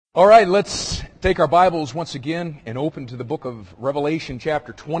All right, let's take our Bibles once again and open to the book of Revelation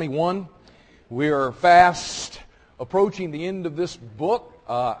chapter 21. We are fast approaching the end of this book,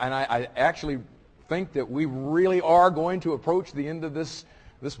 and I actually think that we really are going to approach the end of this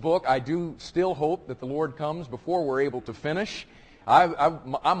book. I do still hope that the Lord comes before we're able to finish.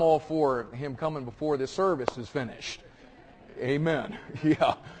 I'm all for Him coming before this service is finished. Amen.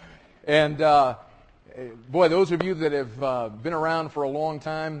 Yeah. And boy, those of you that have been around for a long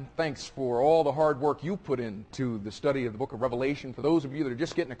time, thanks for all the hard work you put into the study of the book of Revelation. For those of you that are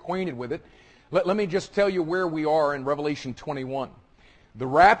just getting acquainted with it, let me just tell you where we are in Revelation 21. The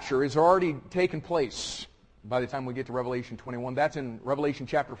rapture has already taken place by the time we get to Revelation 21. That's in Revelation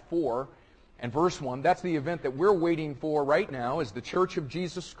chapter 4 and verse 1. That's the event that we're waiting for right now as the Church of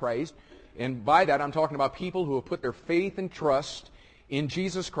Jesus Christ. And by that, I'm talking about people who have put their faith and trust in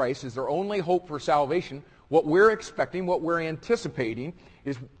Jesus Christ is their only hope for salvation. What we're expecting, what we're anticipating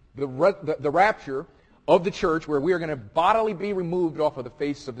is the rapture of the church, where we are going to bodily be removed off of the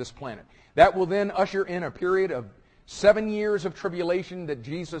face of this planet. That will then usher in a period of 7 years of tribulation that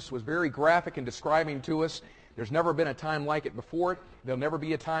Jesus was very graphic in describing to us. There's never been a time like it before it. There'll never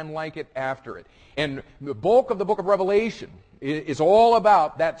be a time like it after it. And the bulk of the book of Revelation is all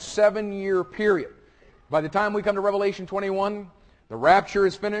about that 7-year period. By the time we come to Revelation 21, the rapture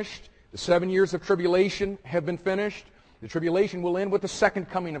is finished. The 7 years of tribulation have been finished. The tribulation will end with the second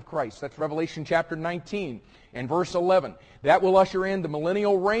coming of Christ. That's Revelation chapter 19 and verse 11. That will usher in the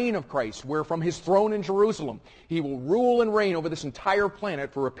millennial reign of Christ, where from His throne in Jerusalem, He will rule and reign over this entire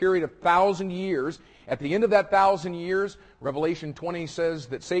planet for a period of 1,000 years. At the end of that 1,000 years, Revelation 20 says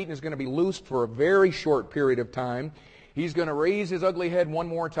that Satan is going to be loosed for a very short period of time. He's going to raise his ugly head one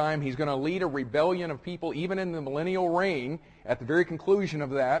more time. He's going to lead a rebellion of people, even in the millennial reign, at the very conclusion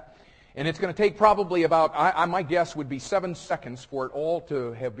of that. And it's going to take probably about, my guess would be 7 seconds for it all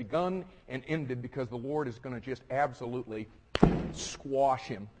to have begun and ended, because the Lord is going to just absolutely squash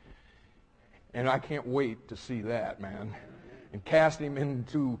him. And I can't wait to see that, man. And cast him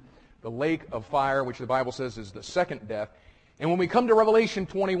into the lake of fire, which the Bible says is the second death. And when we come to Revelation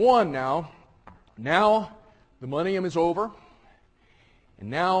 21 now the millennium is over, and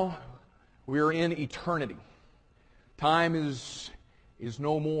now we are in eternity. Time is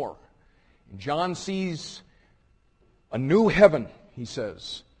no more. And John sees a new heaven, he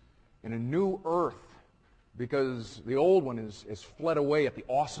says, and a new earth, because the old one is fled away at the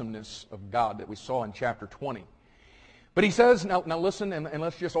awesomeness of God that we saw in chapter 20. But he says, now listen, and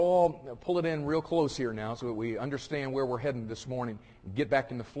let's just all pull it in real close here now so that we understand where we're heading this morning and get back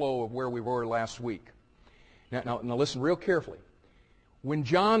in the flow of where we were last week. Now listen real carefully. When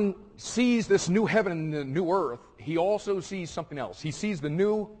John sees this new heaven and the new earth, he also sees something else. He sees the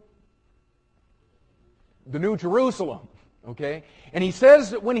new Jerusalem, okay? And he says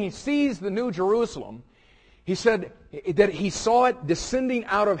that when he sees the new Jerusalem, he said that he saw it descending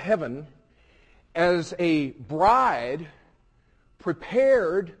out of heaven as a bride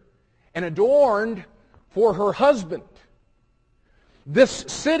prepared and adorned for her husband. This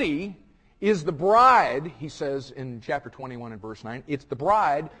city is the bride, he says in chapter 21 and verse 9. It's the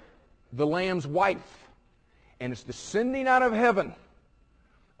bride, the Lamb's wife. And it's descending out of heaven,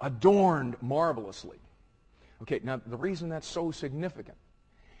 adorned marvelously. Okay, now the reason that's so significant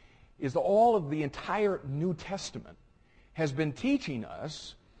is that all of the entire New Testament has been teaching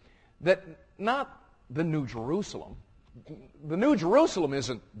us that not the New Jerusalem. The New Jerusalem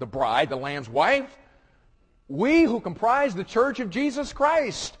isn't the bride, the Lamb's wife. We who comprise the Church of Jesus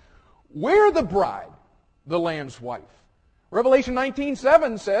Christ, we're the bride, the Lamb's wife. Revelation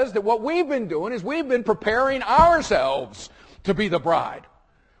 19:7 says that what we've been doing is we've been preparing ourselves to be the bride.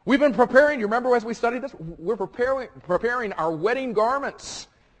 We've been preparing, you remember as we studied this? We're preparing our wedding garments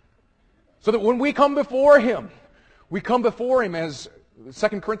so that when we come before Him, we come before Him as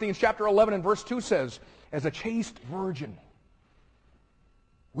 2 Corinthians chapter 11 and verse 2 says, as a chaste virgin.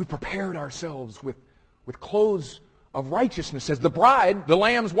 We've prepared ourselves with clothes of righteousness as the bride, the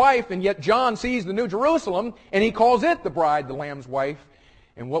Lamb's wife, and yet John sees the New Jerusalem and he calls it the bride, the Lamb's wife.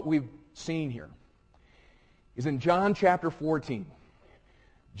 And what we've seen here is in John chapter 14,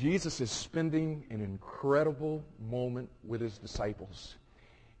 Jesus is spending an incredible moment with His disciples.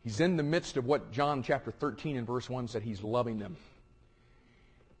 He's in the midst of what John chapter 13 and verse 1 said, He's loving them.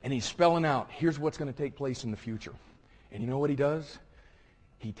 And He's spelling out, here's what's going to take place in the future. And you know what He does?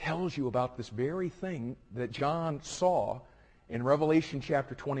 He tells you about this very thing that John saw in Revelation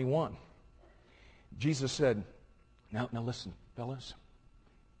chapter 21. Jesus said, now listen, fellas,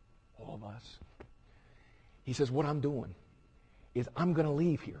 all of us. He says, what I'm doing is I'm going to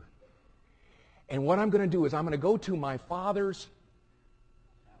leave here. And what I'm going to do is I'm going to go to my Father's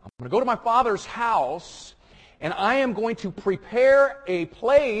I'm going to go to my Father's house, and I am going to prepare a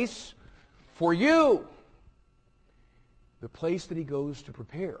place for you. The place that he goes to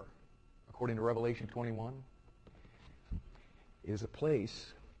prepare, according to Revelation 21, is a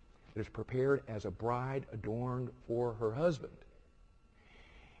place that is prepared as a bride adorned for her husband.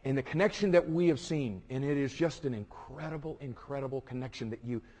 And the connection that we have seen, and it is just an incredible, incredible connection that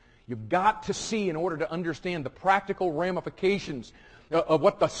you've got to see in order to understand the practical ramifications of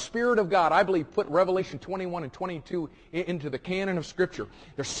what the Spirit of God, I believe, put Revelation 21 and 22 into the canon of Scripture.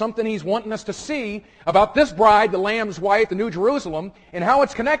 There's something He's wanting us to see about this bride, the Lamb's wife, the New Jerusalem, and how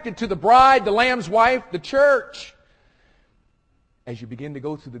it's connected to the bride, the Lamb's wife, the church. As you begin to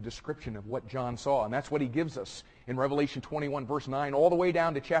go through the description of what John saw, and that's what he gives us in Revelation 21, verse 9, all the way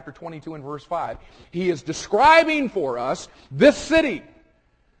down to chapter 22 and verse 5. He is describing for us this city,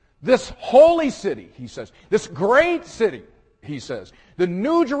 this holy city, he says, this great city, he says, the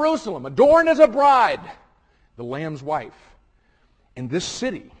New Jerusalem, adorned as a bride, the Lamb's wife. And this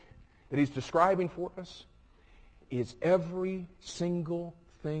city that he's describing for us is every single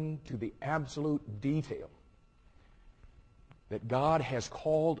thing to the absolute detail that God has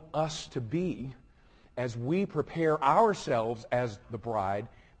called us to be as we prepare ourselves as the bride,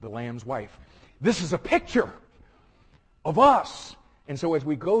 the Lamb's wife. This is a picture of us. And so as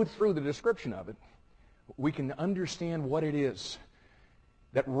we go through the description of it, we can understand what it is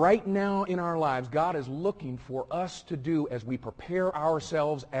that right now in our lives God is looking for us to do as we prepare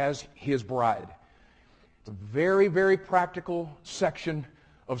ourselves as His bride. It's a very, very practical section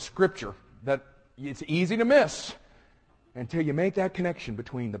of Scripture that it's easy to miss until you make that connection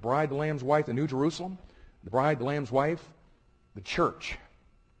between the bride, the Lamb's wife, the New Jerusalem, the bride, the Lamb's wife, the church.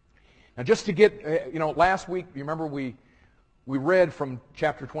 Now just to get, last week, you remember we read from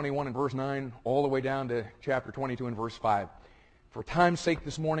chapter 21 and verse 9 all the way down to chapter 22 and verse 5. For time's sake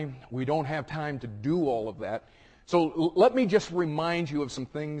this morning, we don't have time to do all of that. So let me just remind you of some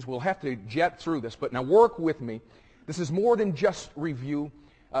things. We'll have to jet through this, but now work with me. This is more than just review.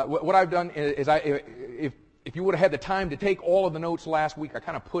 What I've done is if you would have had the time to take all of the notes last week, I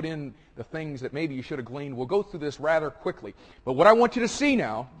kind of put in the things that maybe you should have gleaned. We'll go through this rather quickly. But what I want you to see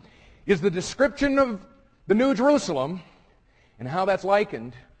now is the description of the New Jerusalem and how that's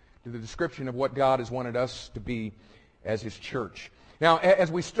likened to the description of what God has wanted us to be as His church. Now,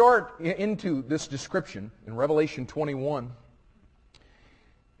 as we start into this description in Revelation 21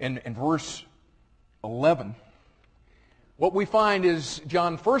 and verse 11, what we find is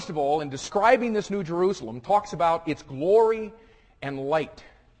John, first of all, in describing this New Jerusalem, talks about its glory and light.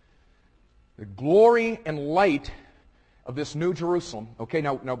 The glory and light of this New Jerusalem. Okay,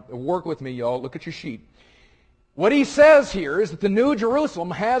 now work with me, y'all. Look at your sheet. What he says here is that the New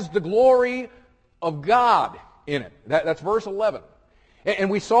Jerusalem has the glory of God in it. That's verse 11. And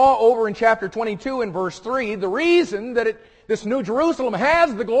we saw over in chapter 22 and verse 3, the reason that this New Jerusalem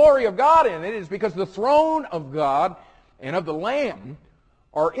has the glory of God in it is because the throne of God and of the Lamb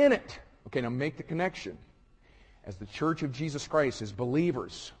are in it. Okay, now make the connection. As the church of Jesus Christ, as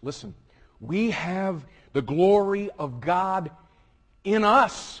believers, listen, we have the glory of God in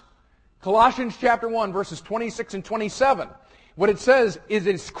us. Colossians chapter 1, verses 26 and 27. What it says is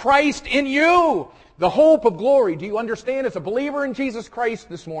it's Christ in you, the hope of glory. Do you understand? As a believer in Jesus Christ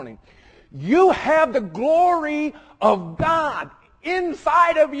this morning, you have the glory of God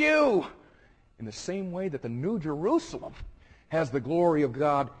inside of you. In the same way that the New Jerusalem has the glory of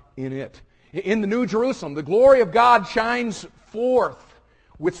God in it. In the New Jerusalem, the glory of God shines forth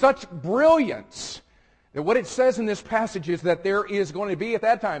with such brilliance that what it says in this passage is that there is going to be at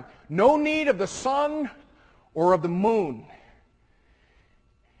that time no need of the sun or of the moon.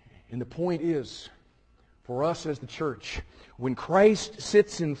 And the point is, for us as the church, when Christ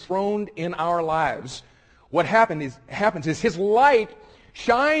sits enthroned in our lives, what happens is His light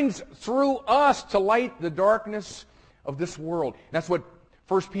shines through us to light the darkness of this world. And that's what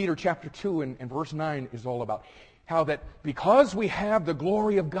 1 Peter chapter 2 and verse 9 is all about. How that because we have the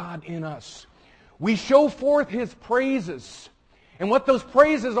glory of God in us, we show forth His praises. And what those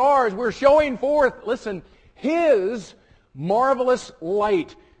praises are is we're showing forth, listen, His marvelous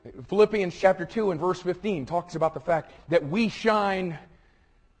light. Philippians chapter 2 and verse 15 talks about the fact that we shine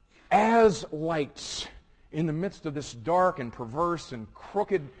as lights in the midst of this dark and perverse and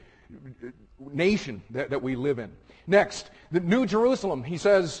crooked nation that we live in. Next, the New Jerusalem, he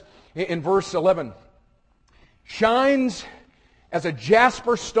says in verse 11, shines as a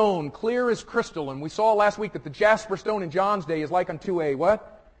jasper stone, clear as crystal. And we saw last week that the jasper stone in John's day is like unto a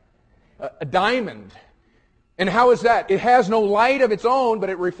what? A diamond. And how is that? It has no light of its own, but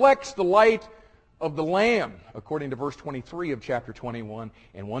it reflects the light of the Lamb, according to verse 23 of chapter 21.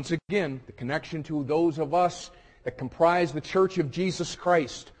 And once again, the connection to those of us that comprise the church of Jesus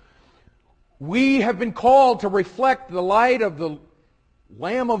Christ. We have been called to reflect the light of the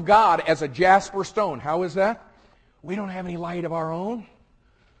Lamb of God as a jasper stone. How is that? We don't have any light of our own.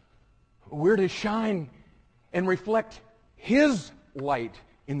 We're to shine and reflect His light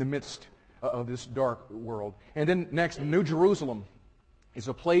in the midst of this dark world. And then next, New Jerusalem is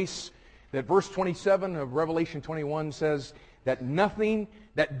a place that verse 27 of Revelation 21 says that nothing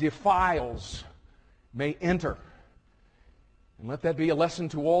that defiles may enter. And let that be a lesson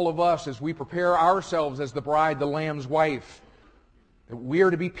to all of us as we prepare ourselves as the bride, the Lamb's wife, that we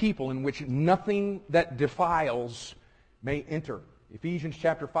are to be people in which nothing that defiles may enter. Ephesians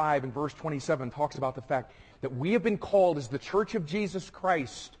chapter 5 and verse 27 talks about the fact that we have been called as the church of Jesus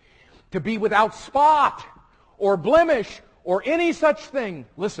Christ to be without spot or blemish or any such thing.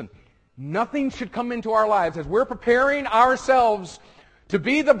 Listen, nothing should come into our lives as we're preparing ourselves to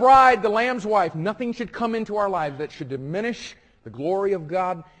be the bride, the Lamb's wife. Nothing should come into our lives that should diminish the glory of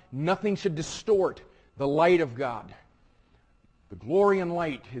God. Nothing should distort the light of God. The glory and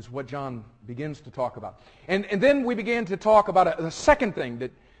light is what John begins to talk about. And then we began to talk about a second thing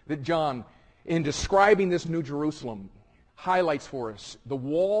that John, in describing this New Jerusalem, highlights for us. The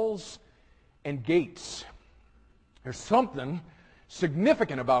walls and gates. There's something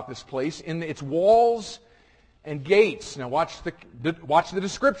significant about this place in its walls and gates. Now watch the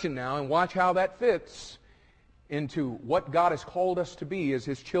description now and watch how that fits into what God has called us to be as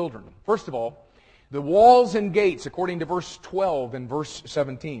His children. First of all, the walls and gates, according to verse 12 and verse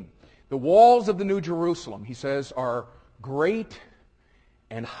 17. The walls of the New Jerusalem, he says, are great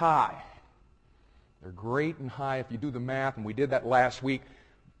and high. They're great and high. If you do the math, and we did that last week,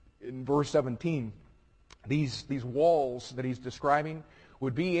 in verse 17, these walls that he's describing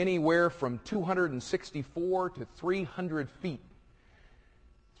would be anywhere from 264 to 300 feet.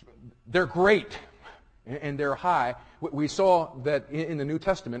 They're great and they're high. We saw that in the New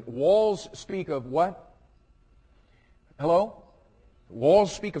Testament, walls speak of what? Hello?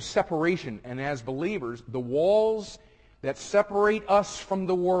 Walls speak of separation, and as believers, the walls that separate us from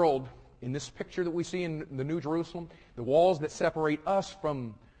the world, in this picture that we see in the New Jerusalem, the walls that separate us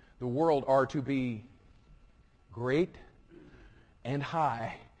from the world are to be great and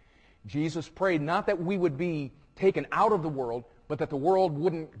high. Jesus prayed not that we would be taken out of the world, but that the world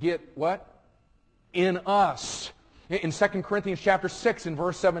wouldn't get what? In us. In 2 Corinthians chapter 6 and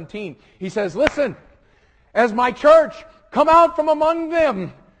verse 17, he says, listen, as my church, come out from among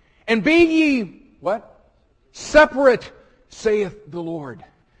them, and be ye, what? Separate, saith the Lord.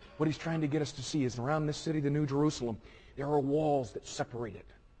 What he's trying to get us to see is around this city, the New Jerusalem, there are walls that separate it.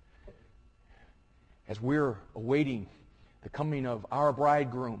 As we're awaiting the coming of our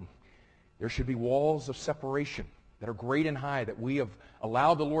bridegroom, there should be walls of separation that are great and high that we have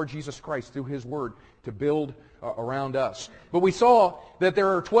allowed the Lord Jesus Christ through His Word to build around us. But we saw that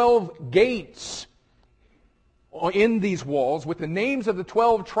there are 12 gates in these walls with the names of the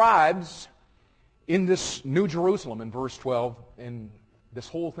 12 tribes in this New Jerusalem in verse 12. And this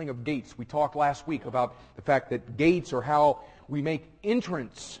whole thing of gates, we talked last week about the fact that gates are how we make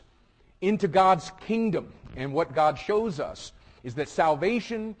entrance into God's kingdom. And what God shows us is that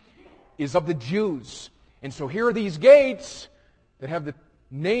salvation is of the Jews. And so here are these gates that have the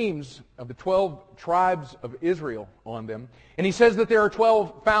names of the 12 tribes of Israel on them. And he says that there are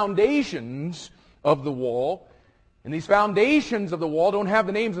 12 foundations of the wall. And these foundations of the wall don't have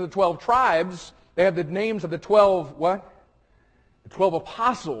the names of the 12 tribes. They have the names of the 12, what? The 12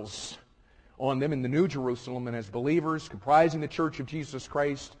 apostles on them in the New Jerusalem. And as believers comprising the church of Jesus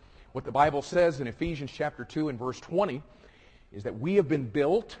Christ, what the Bible says in Ephesians chapter 2 and verse 20 is that we have been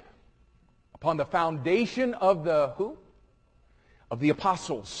built upon the foundation of the who? Of the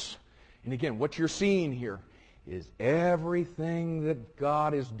apostles. And again, what you're seeing here is everything that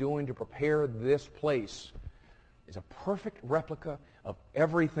God is doing to prepare this place is a perfect replica of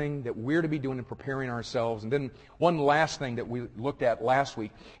everything that we're to be doing in preparing ourselves. And then one last thing that we looked at last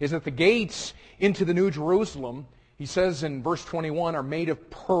week is that the gates into the New Jerusalem, he says in verse 21, are made of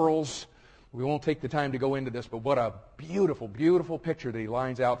pearls. We won't take the time to go into this, but what a beautiful, beautiful picture that he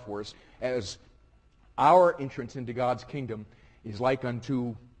lines out for us as our entrance into God's kingdom is like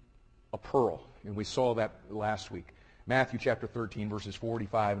unto a pearl. And we saw that last week. Matthew chapter 13, verses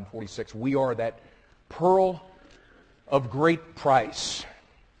 45 and 46. We are that pearl of great price.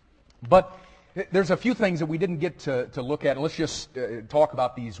 But there's a few things that we didn't get to look at. And let's just talk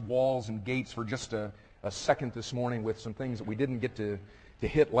about these walls and gates for just a second this morning with some things that we didn't get to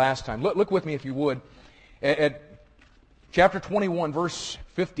hit last time. Look with me, if you would, at chapter 21, verse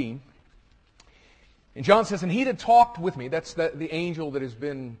 15. And John says, and he that talked with me, that's the angel that has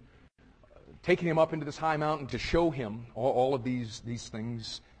been taking him up into this high mountain to show him all of these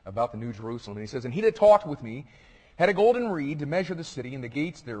things about the New Jerusalem. And he says, and he that talked with me had a golden reed to measure the city, and the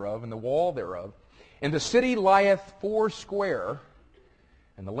gates thereof, and the wall thereof. And the city lieth foursquare,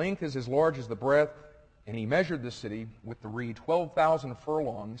 and the length is as large as the breadth. And he measured the city with the reed 12,000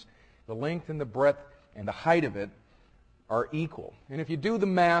 furlongs. The length and the breadth and the height of it are equal. And if you do the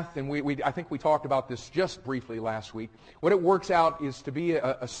math, and I think we talked about this just briefly last week, what it works out is to be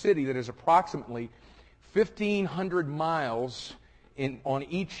a city that is approximately 1,500 miles on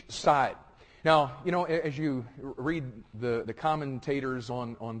each side. Now, as you read the commentators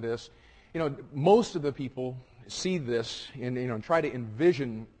on this, most of the people see this and try to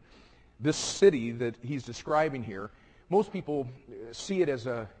envision this city that he's describing here. Most people see it as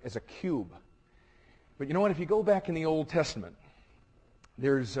a cube. But you know what? If you go back in the Old Testament,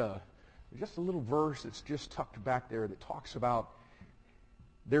 there's just a little verse that's just tucked back there that talks about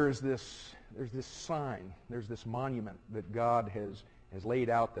there's this sign, there's this monument that God has laid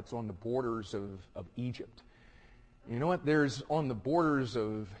out that's on the borders of Egypt. You know what? There's on the borders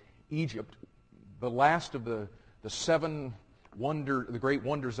of Egypt, the last of the seven the great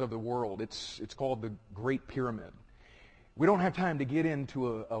wonders of the world. It's called the Great Pyramid. We don't have time to get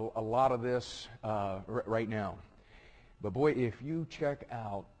into a lot of this right now. But boy, if you check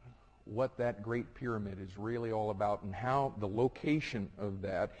out what that Great Pyramid is really all about and how the location of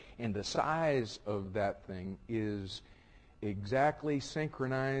that and the size of that thing is exactly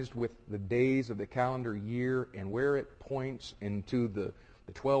synchronized with the days of the calendar year and where it points into the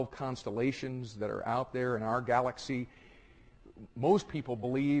 12 constellations that are out there in our galaxy. Most people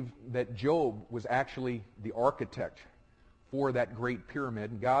believe that Job was actually the architect for that Great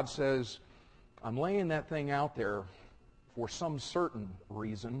Pyramid. And God says, I'm laying that thing out there for some certain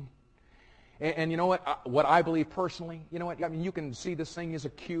reason. And you know what I believe personally? You know what? I mean, you can see this thing as a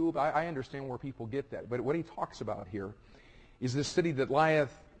cube. I understand where people get that. But what he talks about here is this city that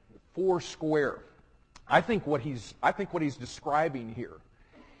lieth foursquare. I think what he's describing here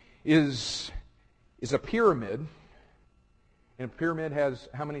is a pyramid. And a pyramid has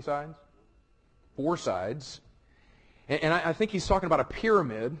how many sides? 4 sides. And I think he's talking about a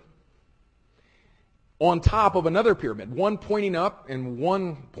pyramid on top of another pyramid, one pointing up and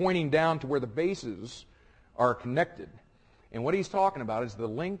one pointing down to where the bases are connected. And what he's talking about is the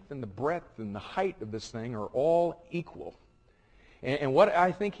length and the breadth and the height of this thing are all equal. And what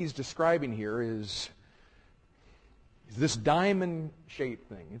I think he's describing here is this diamond-shaped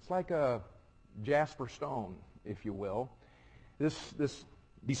thing. It's like a jasper stone, if you will.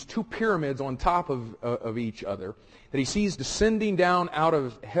 These 2 pyramids on top of each other that he sees descending down out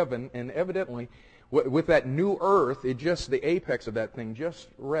of heaven, and evidently with that new earth, the apex of that thing just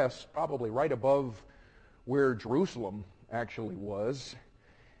rests probably right above where Jerusalem actually was,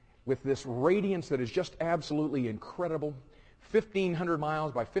 with this radiance that is just absolutely incredible. 1,500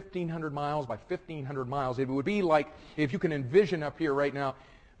 miles by 1,500 miles by 1,500 miles. It would be like, if you can envision up here right now,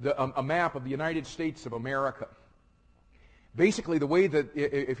 a map of the United States of America. Basically, the way that,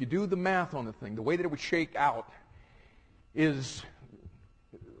 if you do the math on the thing, the way that it would shake out is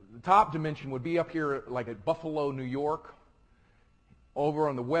the top dimension would be up here like at Buffalo, New York. Over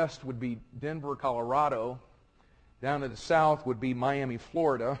on the west would be Denver, Colorado. Down to the south would be Miami,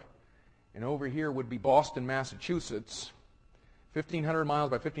 Florida. And over here would be Boston, Massachusetts. 1,500 miles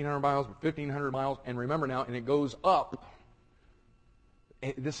by 1,500 miles by 1,500 miles. And remember now, and it goes up.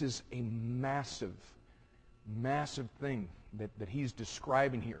 This is a massive, massive thing that he's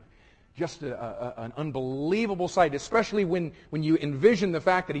describing here. Just an unbelievable sight, especially when you envision the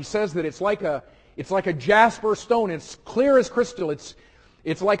fact that he says that it's like a jasper stone. It's clear as crystal. It's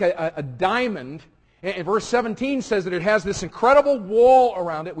like a diamond. And verse 17 says that it has this incredible wall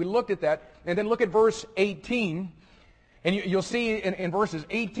around it. We looked at that. And then look at verse 18. And you'll see in verses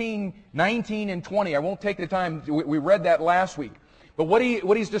 18, 19, and 20. I won't take the time. We read that last week. But what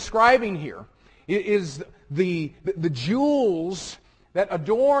he's describing here is the jewels that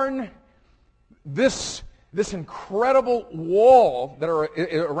adorn this incredible wall that are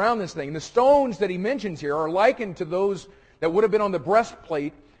around this thing. And the stones that he mentions here are likened to those that would have been on the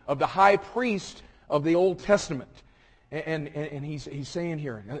breastplate of the high priest of the Old Testament. And he's saying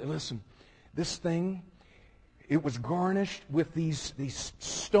here, listen, this thing, it was garnished with these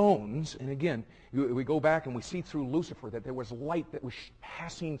stones. And again, we go back and we see through Lucifer that there was light that was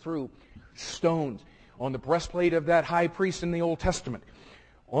passing through stones. On the breastplate of that high priest in the Old Testament,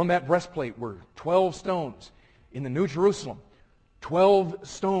 on that breastplate were 12 stones. In the New Jerusalem, 12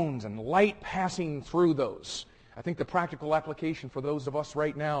 stones and light passing through those. I think the practical application for those of us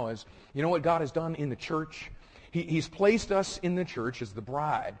right now is, you know what God has done in the church? He's placed us in the church as the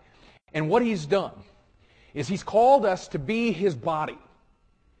bride. And what He's done is He's called us to be His body.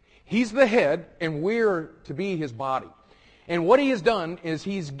 He's the head, and we're to be His body. And what He has done is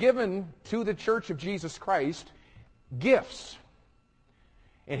He's given to the church of Jesus Christ gifts.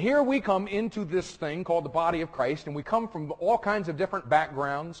 And here we come into this thing called the body of Christ, and we come from all kinds of different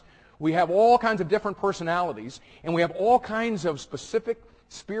backgrounds. We have all kinds of different personalities, and we have all kinds of specific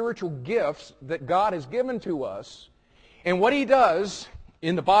spiritual gifts that God has given to us. And what He does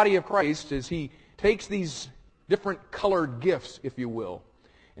in the body of Christ is He takes these different colored gifts, if you will,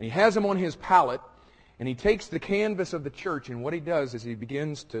 and He has them on His palette, and He takes the canvas of the church, and what He does is He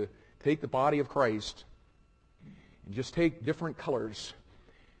begins to take the body of Christ and just take different colors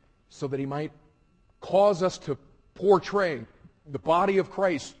so that He might cause us to portray the body of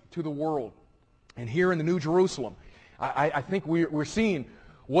Christ to the world. And here in the New Jerusalem, I think we're seeing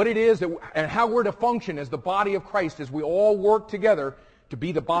what it is and how we're to function as the body of Christ as we all work together to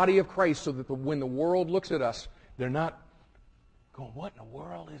be the body of Christ, so that when the world looks at us, they're not going, what in the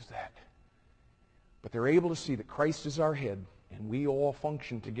world is that? But they're able to see that Christ is our head, and we all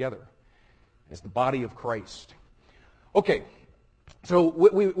function together as the body of Christ. Okay, so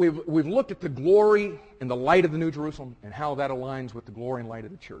we've looked at the glory and the light of the New Jerusalem and how that aligns with the glory and light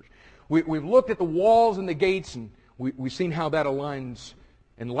of the church. We've looked at the walls and the gates, and we've seen how that aligns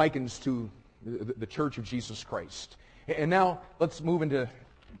and likens to the church of Jesus Christ. And now let's move into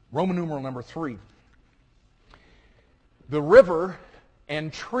Roman numeral number 3. The river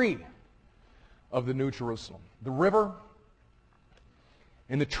and tree of the New Jerusalem. The river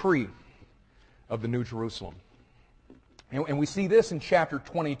and the tree of the New Jerusalem. And we see this in chapter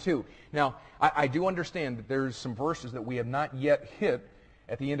 22. Now, I do understand that there's some verses that we have not yet hit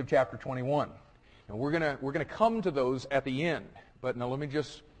at the end of chapter 21. And we're gonna come to those at the end. But now let me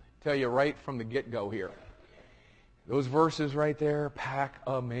just tell you right from the get-go here. Those verses right there pack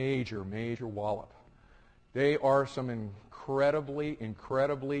a major, major wallop. They are some incredibly,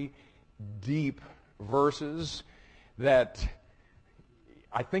 incredibly deep verses that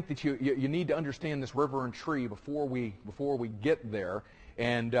I think that you need to understand this river and tree before we get there,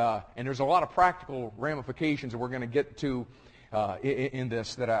 and there's a lot of practical ramifications that we're going to get to in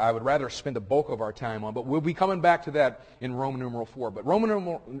this that I would rather spend the bulk of our time on. But we'll be coming back to that in Roman numeral 4. But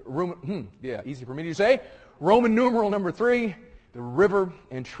easy for me to say. Roman numeral number 3, the river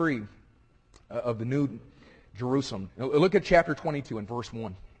and tree of the New Jerusalem. Now, look at chapter 22 and verse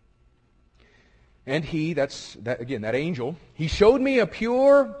 1. And that angel, he showed me a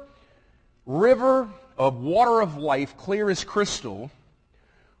pure river of water of life, clear as crystal,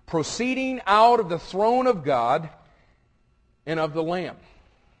 proceeding out of the throne of God and of the Lamb.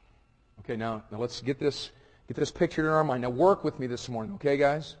 Okay, now let's get this pictured in our mind. Now work with me this morning, okay,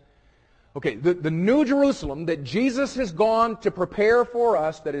 guys? Okay, the New Jerusalem that Jesus has gone to prepare for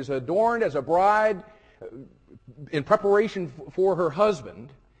us, that is adorned as a bride in preparation for her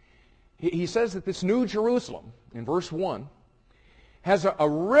husband, he says that this New Jerusalem, in verse 1, has a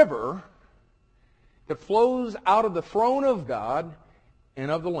river that flows out of the throne of God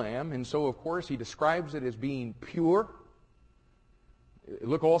and of the Lamb. And so, of course, he describes it as being pure.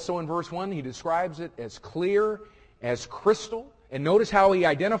 Look also in verse 1, he describes it as clear as crystal. And notice how he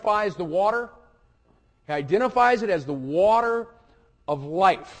identifies the water. He identifies it as the water of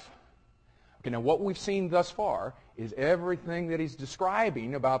life. Okay, now what we've seen thus far is everything that he's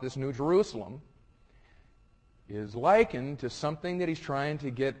describing about this New Jerusalem is likened to something that he's trying to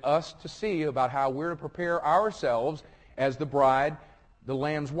get us to see about how we're to prepare ourselves as the bride, the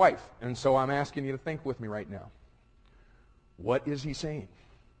Lamb's wife. And so I'm asking you to think with me right now. What is he saying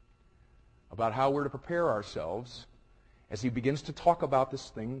about how we're to prepare ourselves as he begins to talk about this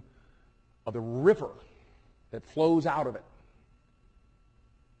thing of the river that flows out of it?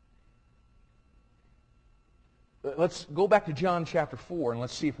 Let's go back to John chapter 4 and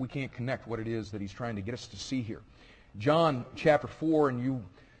let's see if we can't connect what it is that he's trying to get us to see here. John chapter 4, and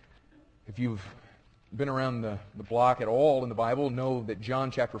if you've been around the block at all in the Bible, know that John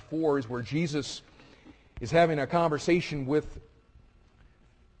chapter 4 is where Jesus is having a conversation with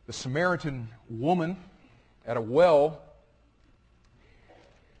the Samaritan woman at a well.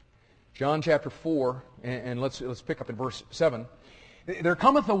 John chapter 4, and let's pick up in verse 7. There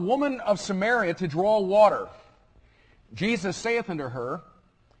cometh a woman of Samaria to draw water. Jesus saith unto her,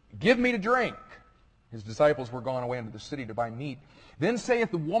 Give me to drink. His disciples were gone away into the city to buy meat. Then saith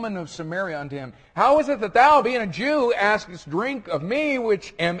the woman of Samaria unto him, How is it that thou, being a Jew, askest drink of me,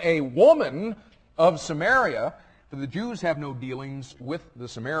 which am a woman of Samaria? For the Jews have no dealings with the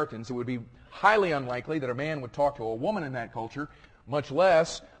Samaritans. It would be highly unlikely that a man would talk to a woman in that culture, much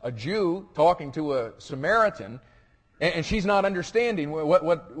less a Jew talking to a Samaritan, and she's not understanding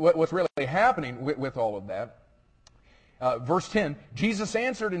what's really happening with all of that. Verse 10, Jesus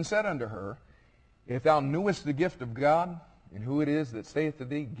answered and said unto her, If thou knewest the gift of God, and who it is that saith to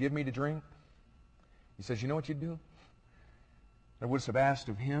thee, Give me to drink. He says, you know what you'd do? Thou wouldst have asked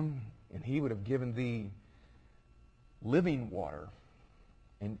of him, and he would have given thee living water.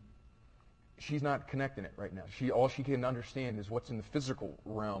 And she's not connecting it right now. All she can understand is what's in the physical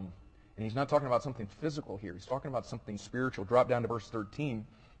realm. And he's not talking about something physical here. He's talking about something spiritual. Drop down to verse 13.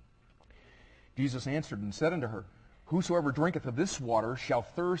 Jesus answered and said unto her, Whosoever drinketh of this water shall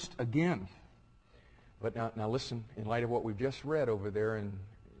thirst again. But now listen, in light of what we've just read over there in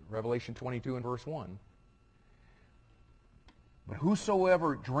Revelation 22 and verse 1. But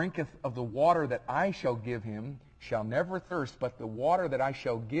whosoever drinketh of the water that I shall give him shall never thirst, but the water that I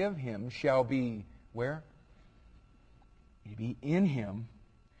shall give him shall be, where? It'll be in him,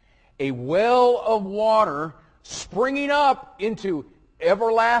 a well of water springing up into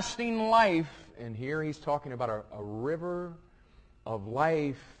everlasting life. And here he's talking about a river of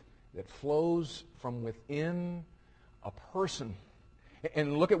life that flows from within a person.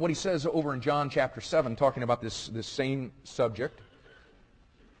 And look at what he says over in John chapter 7, talking about this same subject.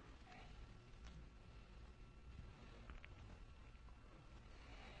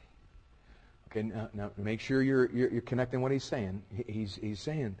 Okay, now make sure you're connecting what he's saying. He's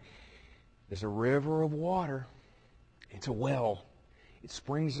saying there's a river of water. It's a well. It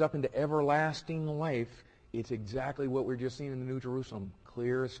springs up into everlasting life. It's exactly what we're just seeing in the New Jerusalem.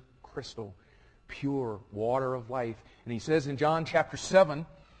 Clear as crystal, pure water of life. And he says in John chapter 7,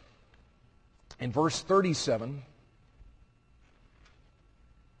 in verse 37,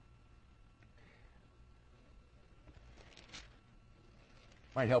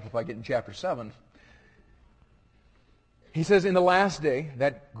 might help if I get in chapter 7. He says, In the last day,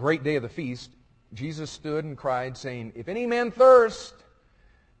 that great day of the feast, Jesus stood and cried, saying, If any man thirst,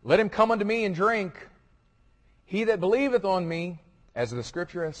 let him come unto me and drink. He that believeth on me, as the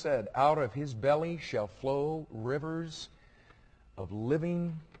Scripture has said, out of his belly shall flow rivers of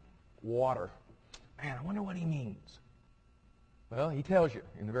living water. Man, I wonder what he means. Well, he tells you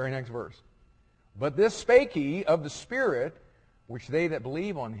in the very next verse. But this spake he of the Spirit, which they that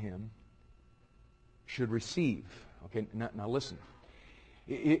believe on him should receive. Okay, now listen.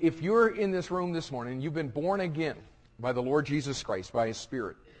 If you're in this room this morning, you've been born again by the Lord Jesus Christ, by His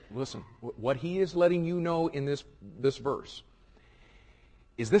Spirit. Listen, what He is letting you know in this verse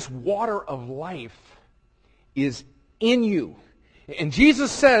is this water of life is in you. And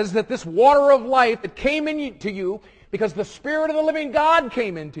Jesus says that this water of life that came into you because the Spirit of the living God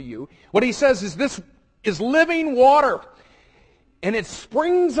came into you, what He says is this is living water. And it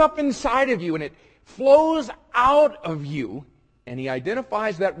springs up inside of you and it flows out of you. And He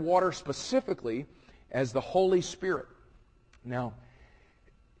identifies that water specifically as the Holy Spirit. Now,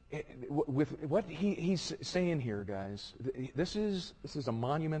 with what he's saying here, guys, this is a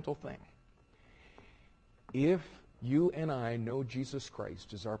monumental thing. If you and I know Jesus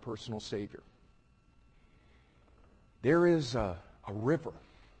Christ as our personal Savior, there is a river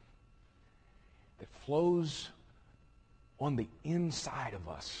that flows on the inside of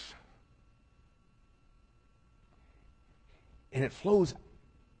us. And it flows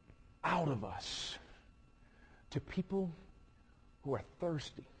out of us to people who are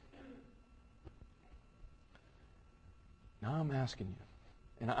thirsty. Now I'm asking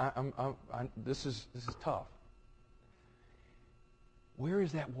you, and this is tough. Where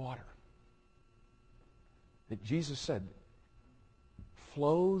is that water that Jesus said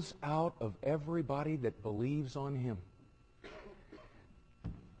flows out of everybody that believes on Him?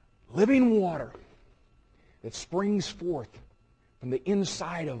 Living water that springs forth from the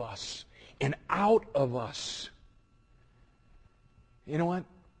inside of us and out of us. You know what?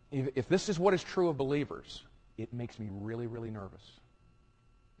 If this is what is true of believers, it makes me really, really nervous.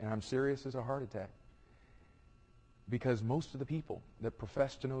 And I'm serious as a heart attack. Because most of the people that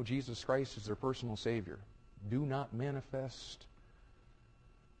profess to know Jesus Christ as their personal Savior do not manifest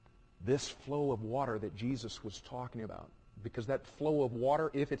this flow of water that Jesus was talking about. Because that flow of water,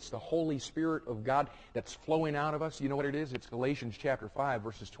 if it's the Holy Spirit of God that's flowing out of us, you know what it is? It's Galatians chapter 5,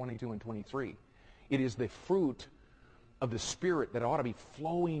 verses 22 and 23. It is the fruit of the Spirit that ought to be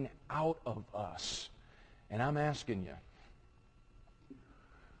flowing out of us. And I'm asking you,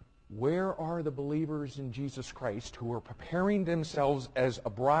 where are the believers in Jesus Christ who are preparing themselves as a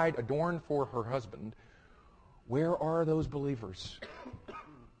bride adorned for her husband? Where are those believers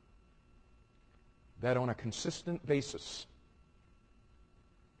that on a consistent basis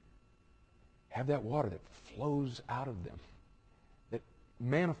have that water that flows out of them, that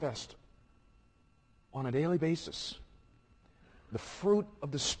manifests on a daily basis the fruit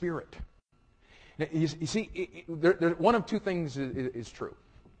of the Spirit. Now, you see, one of two things is true.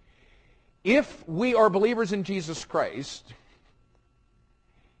 If we are believers in Jesus Christ,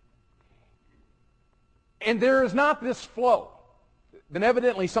 and there is not this flow, then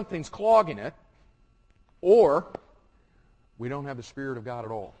evidently something's clogging it, or we don't have the Spirit of God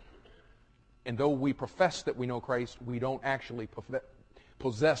at all. And though we profess that we know Christ, we don't actually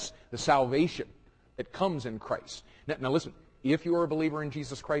possess the salvation that comes in Christ. Now listen, if you are a believer in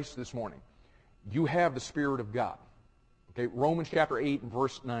Jesus Christ this morning, you have the Spirit of God. Okay, Romans chapter 8 and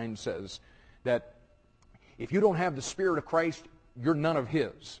verse 9 says that if you don't have the Spirit of Christ, you're none of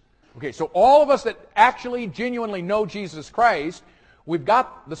His. Okay, so all of us that actually genuinely know Jesus Christ, we've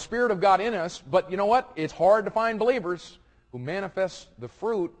got the Spirit of God in us, but you know what? It's hard to find believers who manifest the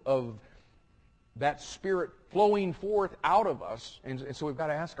fruit of that Spirit flowing forth out of us. And so we've got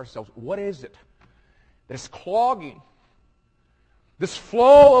to ask ourselves, what is it that's clogging this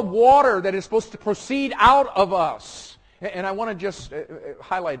flow of water that is supposed to proceed out of us? And I want to just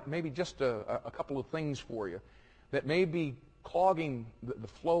highlight maybe just a couple of things for you that may be clogging the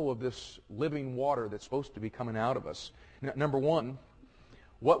flow of this living water that's supposed to be coming out of us. Number one,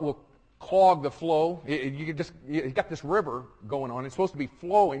 what will clog the flow? You got this river going on. It's supposed to be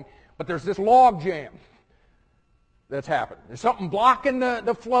flowing, but there's this log jam that's happened. There's something blocking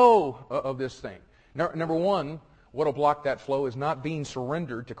the flow of this thing. Number one, what will block that flow is not being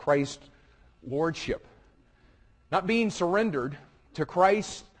surrendered to Christ's lordship. Not being surrendered to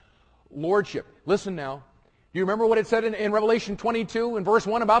Christ's lordship. Listen now. Do you remember what it said in Revelation 22 in verse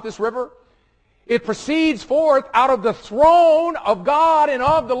 1 about this river? It proceeds forth out of the throne of God and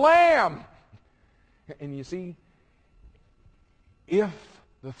of the Lamb. And you see, if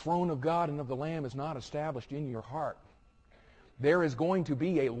the throne of God and of the Lamb is not established in your heart, there is going to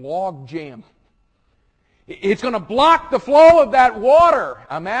be a log jam. It's going to block the flow of that water.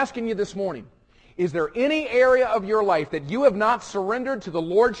 I'm asking you this morning, is there any area of your life that you have not surrendered to the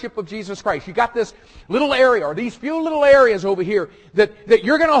lordship of Jesus Christ? You got this little area, or these few little areas over here that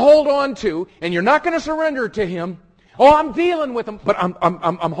you're going to hold on to, and you're not going to surrender to Him. Oh, I'm dealing with them, but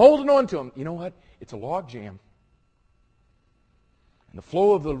I'm holding on to Him. You know what? It's a log jam. And the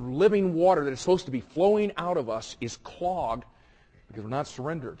flow of the living water that is supposed to be flowing out of us is clogged because we're not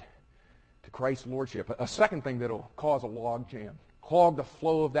surrendered to Christ's lordship. A second thing that will cause a log jam, clog the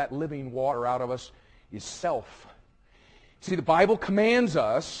flow of that living water out of us, is self. See, the Bible commands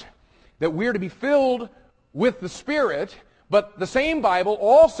us that we're to be filled with the Spirit, but the same Bible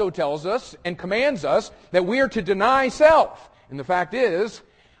also tells us and commands us that we are to deny self. And the fact is,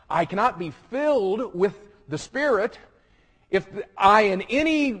 I cannot be filled with the Spirit if I in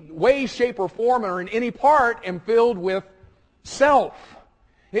any way, shape, or form, or in any part am filled with self.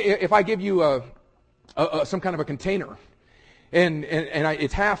 If I give you some kind of a container, and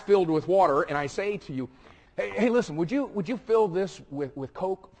it's half filled with water, and I say to you, hey, listen, would you fill this with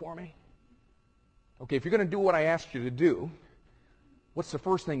Coke for me? Okay, if you're going to do what I asked you to do, what's the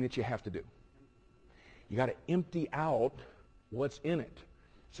first thing that you have to do? You got to empty out what's in it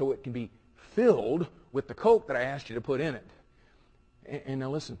so it can be filled with the Coke that I asked you to put in it. And now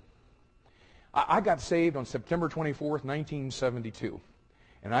listen, I got saved on September 24th, 1972.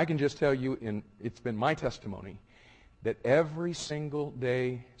 And I can just tell you, it's been my testimony, that every single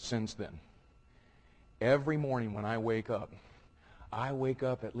day since then, every morning when I wake up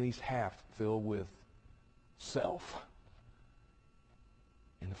at least half filled with self.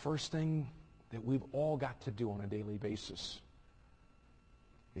 And the first thing that we've all got to do on a daily basis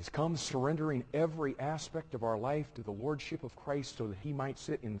is come surrendering every aspect of our life to the lordship of Christ so that He might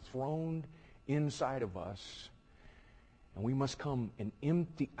sit enthroned inside of us. And we must come and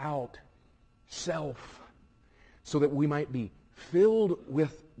empty out self so that we might be filled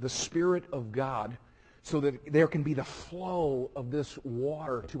with the Spirit of God so that there can be the flow of this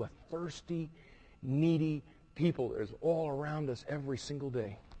water to a thirsty, needy people that is all around us every single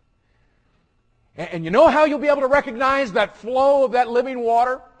day. And you know how you'll be able to recognize that flow of that living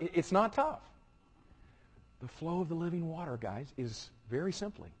water? It's not tough. The flow of the living water, guys, is very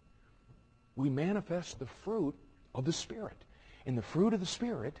simply, we manifest the fruit of the Spirit. And the fruit of the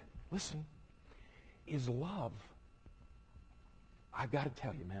Spirit, listen, is love. I've got to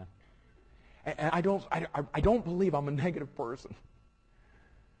tell you, man. And I don't believe I'm a negative person.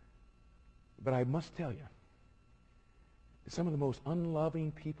 But I must tell you, some of the most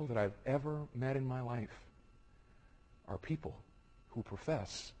unloving people that I've ever met in my life are people who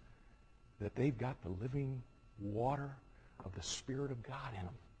profess that they've got the living water of the Spirit of God in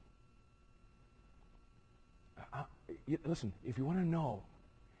them. Listen, if you want to know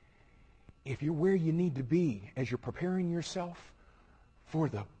if you're where you need to be as you're preparing yourself for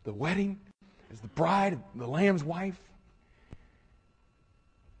the wedding, as the bride, the Lamb's wife,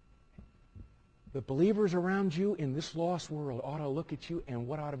 the believers around you in this lost world ought to look at you, and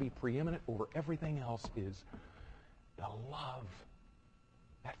what ought to be preeminent over everything else is the love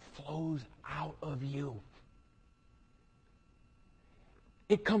that flows out of you.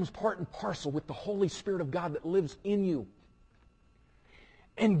 It comes part and parcel with the Holy Spirit of God that lives in you.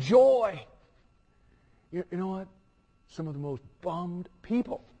 And joy. You know what? Some of the most bummed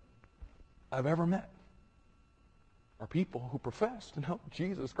people I've ever met are people who profess to know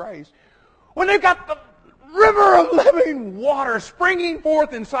Jesus Christ when they've got the river of living water springing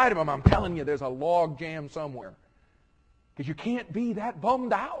forth inside of them. I'm telling you, there's a log jam somewhere. Because you can't be that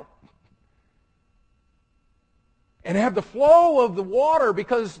bummed out and have the flow of the water,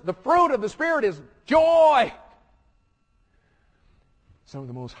 because the fruit of the Spirit is joy. Some of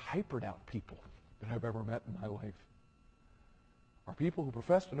the most hypered out people that I've ever met in my life are people who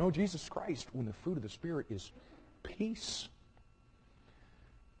profess to know Jesus Christ when the fruit of the Spirit is peace.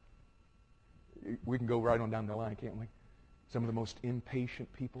 We can go right on down the line, can't we? Some of the most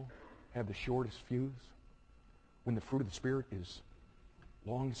impatient people have the shortest fuse when the fruit of the Spirit is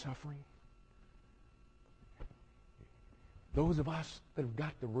long-suffering. Those of us that have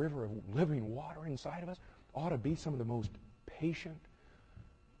got the river of living water inside of us ought to be some of the most patient,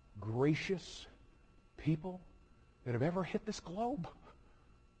 gracious people that have ever hit this globe.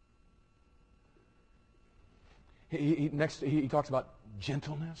 Next, he talks about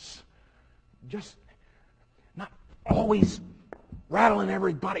gentleness. Just not always rattling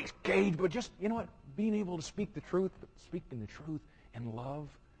everybody's cage, but just, you know what, being able to speak the truth, but speaking the truth in love.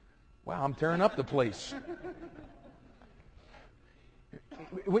 Wow, I'm tearing up the place.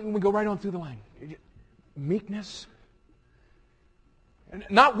 We go right on through the line. Meekness.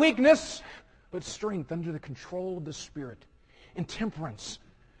 Not weakness, but strength under the control of the Spirit. And temperance.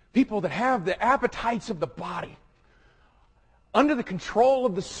 People that have the appetites of the body under the control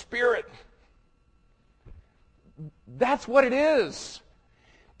of the Spirit. That's what it is.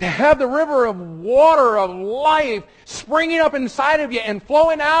 To have the river of water of life springing up inside of you and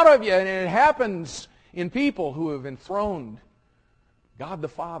flowing out of you. And it happens in people who have enthroned God the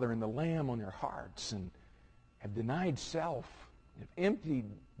Father and the Lamb on their hearts and have denied self, have emptied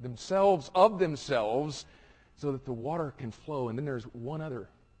themselves of themselves so that the water can flow. And then there's one other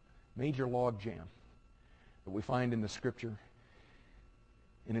major logjam that we find in the Scripture,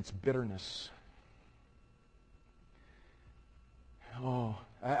 and it's bitterness. Oh,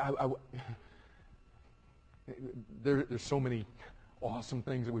 there's so many awesome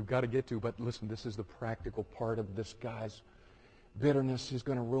things that we've got to get to, but listen, this is the practical part of this, guys. Bitterness is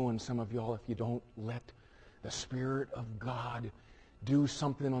going to ruin some of y'all if you don't let the Spirit of God do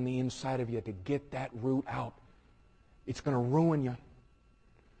something on the inside of you to get that root out. It's going to ruin you.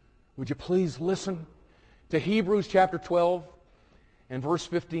 Would you please listen to Hebrews chapter 12 and verse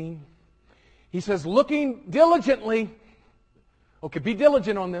 15? He says, looking diligently, okay, be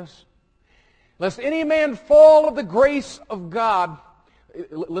diligent on this, lest any man fall of the grace of God.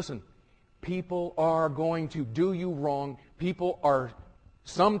 Listen, people are going to do you wrong. People are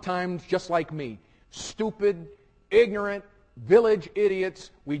sometimes just like me, stupid, ignorant, village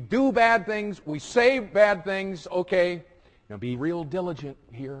idiots. We do bad things. We say bad things. Okay, now be real diligent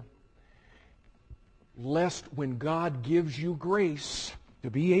here. Lest when God gives you grace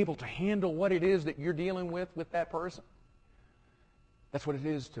to be able to handle what it is that you're dealing with that person. That's what it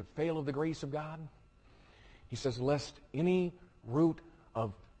is to fail of the grace of God. He says, lest any root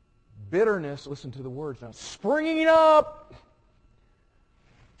of bitterness, listen to the words now, springing up,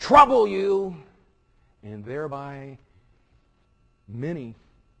 trouble you, and thereby many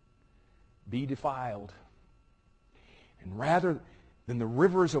be defiled. And rather than the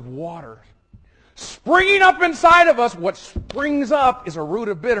rivers of water springing up inside of us, what springs up is a root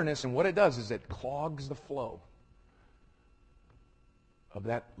of bitterness, and what it does is it clogs the flow of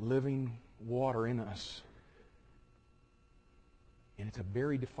that living water in us. And it's a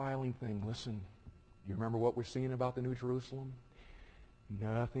very defiling thing. Listen, you remember what we're seeing about the New Jerusalem?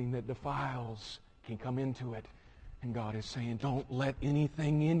 Nothing that defiles can come into it. And God is saying, don't let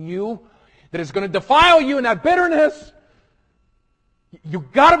anything in you that is going to defile you in that bitterness.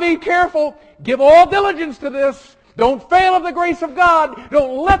 You've got to be careful. Give all diligence to this. Don't fail of the grace of God.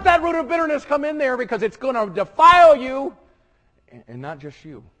 Don't let that root of bitterness come in there, because it's going to defile you. And not just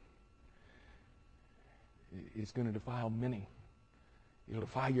you. It's going to defile many. It'll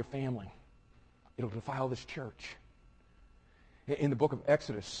defile your family. It'll defile this church. In the book of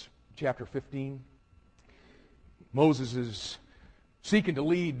Exodus, chapter 15, Moses is seeking to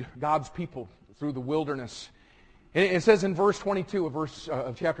lead God's people through the wilderness. And it says in verse 22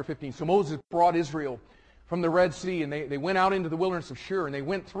 of chapter 15, so Moses brought Israel from the Red Sea, and they went out into the wilderness of Shur, and they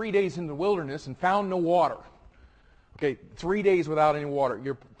went 3 days into the wilderness and found no water. Okay, 3 days without any water.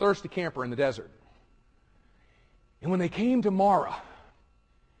 You're a thirsty camper in the desert. And when they came to Marah,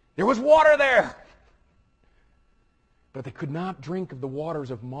 there was water there. But they could not drink of the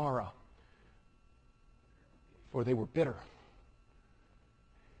waters of Marah, for they were bitter.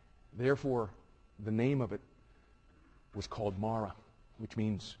 Therefore, the name of it was called Marah, which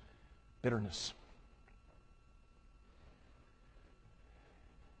means bitterness.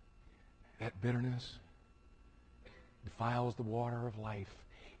 That bitterness defiles the water of life.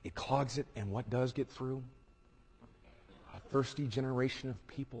 It clogs it, and what does get through? A thirsty generation of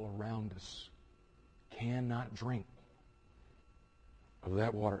people around us cannot drink of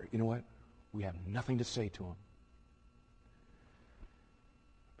that water. You know what? We have nothing to say to them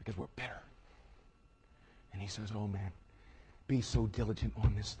because we're bitter. And he says, oh man, be so diligent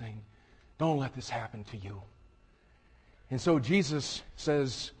on this thing. Don't let this happen to you. And so Jesus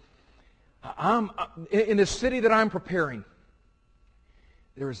says, I'm in the city that I'm preparing,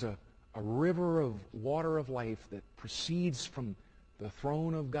 there's a river of water of life that proceeds from the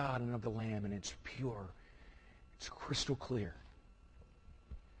throne of God and of the Lamb, and it's pure. It's crystal clear.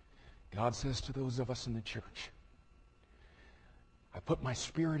 God says to those of us in the church, I put my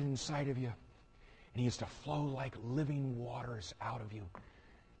Spirit inside of you, and He is to flow like living waters out of you.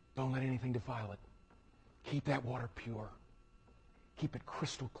 Don't let anything defile it. Keep that water pure. Keep it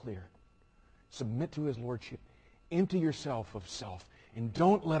crystal clear. Submit to His Lordship. Empty yourself of self. And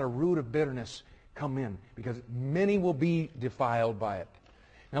don't let a root of bitterness come in, because many will be defiled by it.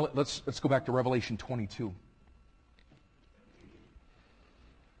 Now let's go back to Revelation 22.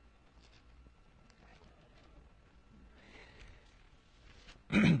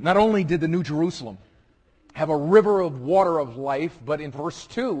 Not only did the New Jerusalem have a river of water of life, but in verse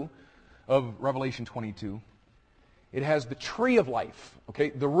 2 of Revelation 22, it has the tree of life. Okay,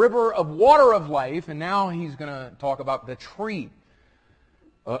 the river of water of life, and now he's going to talk about the tree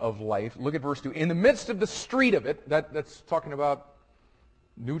of life. Look at verse 2. In the midst of the street of it, that's talking about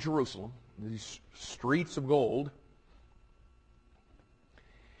New Jerusalem, these streets of gold.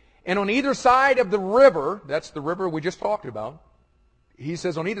 And on either side of the river, that's the river we just talked about, he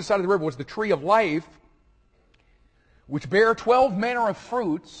says on either side of the river was the tree of life, which bare 12 manner of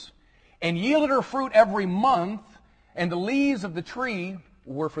fruits, and yielded her fruit every month, and the leaves of the tree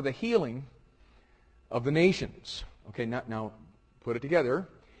were for the healing of the nations. Okay, now put it together.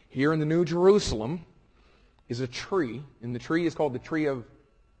 Here in the New Jerusalem is a tree, and the tree is called the tree of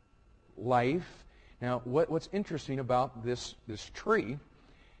life. Now, what's interesting about this tree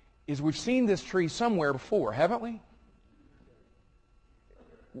is we've seen this tree somewhere before, haven't we?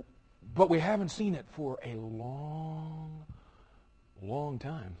 But we haven't seen it for a long, long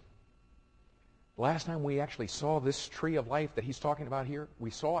time. Last time we actually saw this tree of life that he's talking about here, we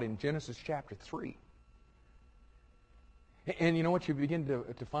saw it in Genesis chapter 3. And you know what you begin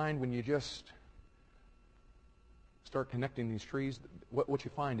to find when you just start connecting these trees? What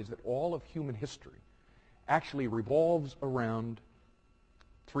you find is that all of human history actually revolves around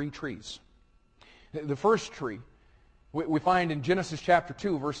 3 trees. The first tree we find in Genesis chapter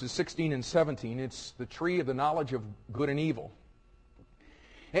 2, verses 16 and 17. It's the tree of the knowledge of good and evil.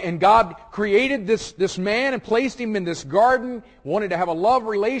 And God created this man and placed him in this garden, wanted to have a love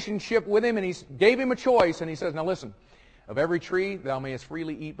relationship with him, and He gave him a choice. And He says, now listen, of every tree thou mayest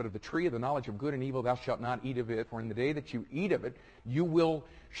freely eat, but of the tree of the knowledge of good and evil thou shalt not eat of it, for in the day that you eat of it, you will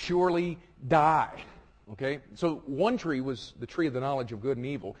surely die. Okay? So one tree was the tree of the knowledge of good and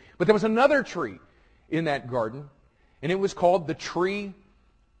evil. But there was another tree in that garden, and it was called the tree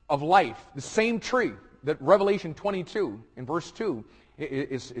of life. The same tree that Revelation 22 in verse 2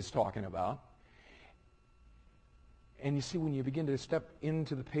 is talking about. And you see, when you begin to step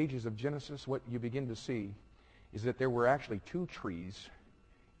into the pages of Genesis, what you begin to see is that there were actually 2 trees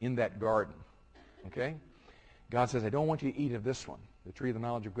in that garden. Okay? God says, I don't want you to eat of this one, the tree of the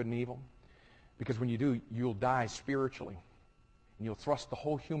knowledge of good and evil, because when you do, you'll die spiritually. And you'll thrust the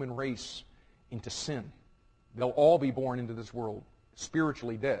whole human race into sin. They'll all be born into this world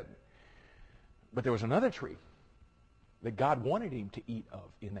spiritually dead. But there was another tree that God wanted him to eat of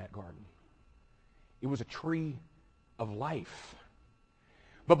in that garden. It was a tree of life.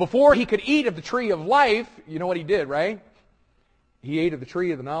 But before he could eat of the tree of life, you know what he did, right? He ate of the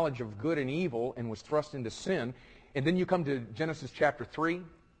tree of the knowledge of good and evil and was thrust into sin. And then you come to Genesis chapter 3.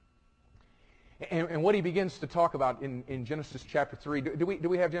 And what he begins to talk about in Genesis chapter 3. Do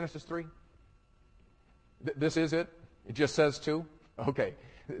we have Genesis 3? This is it? It just says 2? Okay.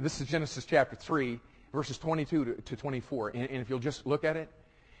 This is Genesis chapter 3, verses 22 to 24. And if you'll just look at it,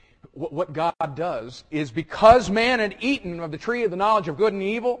 what God does is, because man had eaten of the tree of the knowledge of good and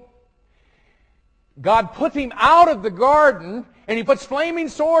evil, God puts him out of the garden, and He puts flaming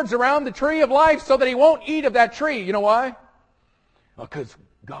swords around the tree of life so that he won't eat of that tree. You know why? Because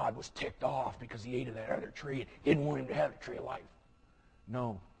God was ticked off because he ate of that other tree and didn't want him to have the tree of life.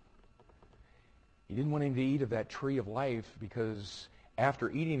 No. He didn't want him to eat of that tree of life because after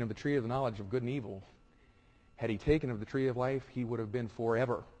eating of the tree of the knowledge of good and evil, had he taken of the tree of life, he would have been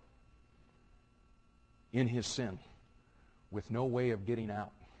forever in his sin with no way of getting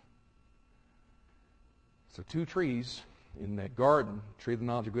out. So 2 trees in that garden, tree of the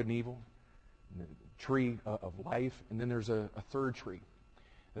knowledge of good and evil, and the tree of life, and then there's a third tree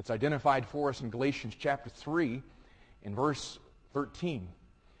that's identified for us in Galatians chapter 3 in verse 13.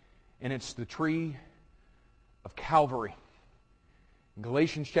 And it's the tree of Calvary. In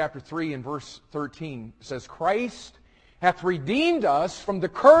Galatians chapter 3 and verse 13 it says, Christ hath redeemed us from the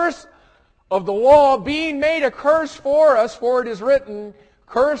curse of the law, being made a curse for us, for it is written,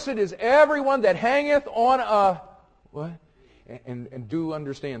 Cursed is everyone that hangeth on a... What? And do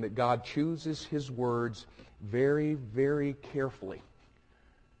understand that God chooses His words very, very carefully.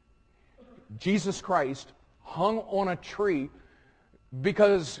 Jesus Christ hung on a tree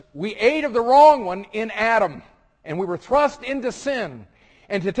because we ate of the wrong one in Adam, and we were thrust into sin.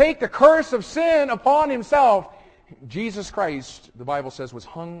 And to take the curse of sin upon Himself, Jesus Christ, the Bible says, was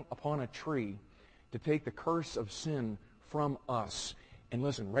hung upon a tree to take the curse of sin from us. And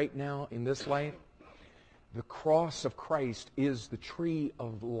listen, right now in this life, the cross of Christ is the tree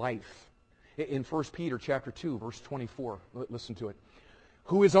of life. In 1 Peter chapter 2, verse 24, listen to it.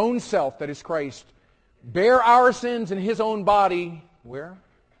 Who His own self, that is Christ, bare our sins in His own body, where?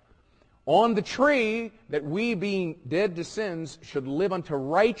 On the tree, that we being dead to sins should live unto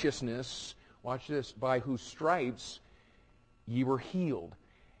righteousness. Watch this. By whose stripes ye were healed.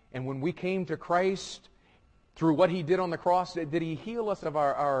 And when we came to Christ, through what He did on the cross, did He heal us of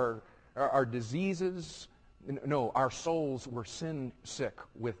our diseases? No, our souls were sin sick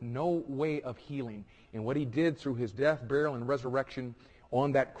with no way of healing. And what He did through His death, burial, and resurrection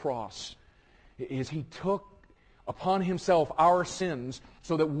on that cross is He took upon Himself our sins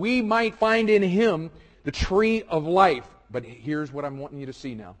so that we might find in Him the tree of life. But here's what I'm wanting you to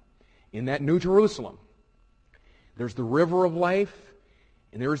see now. In that New Jerusalem, there's the river of life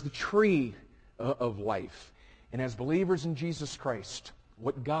and there's the tree of life. And as believers in Jesus Christ,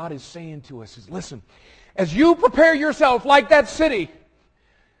 what God is saying to us is, listen, as you prepare yourself like that city,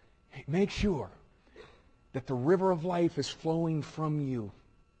 make sure that the river of life is flowing from you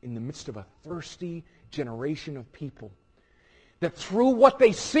in the midst of a thirsty generation of people. That through what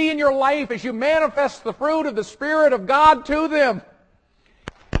they see in your life, as you manifest the fruit of the Spirit of God to them,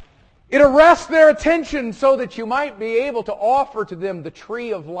 it arrests their attention so that you might be able to offer to them the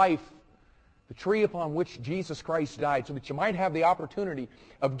tree of life, the tree upon which Jesus Christ died, so that you might have the opportunity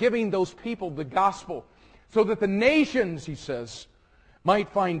of giving those people the gospel, so that the nations, he says, might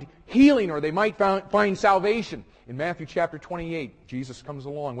find healing or they might find salvation. In Matthew chapter 28, Jesus comes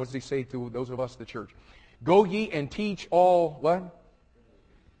along. What does He say to those of us, the church? Go ye and teach all, what?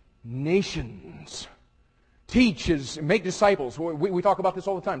 Nations. Teach is make disciples. We talk about this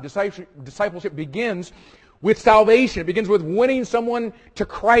all the time. Discipleship begins with salvation. It begins with winning someone to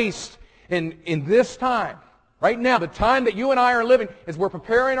Christ. And in this time, right now, the time that you and I are living, as we're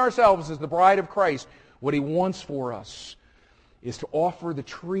preparing ourselves as the bride of Christ, what He wants for us is to offer the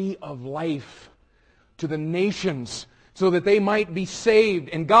tree of life to the nations so that they might be saved.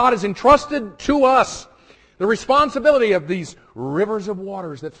 And God has entrusted to us the responsibility of these rivers of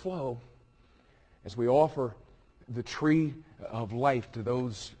waters that flow as we offer the tree of life to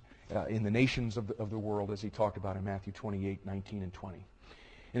those in the nations of the world, as He talked about in Matthew 28, 19, and 20.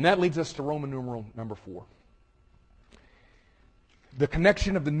 And that leads us to Roman numeral number 4. The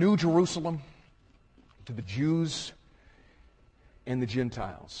connection of the New Jerusalem to the Jews and the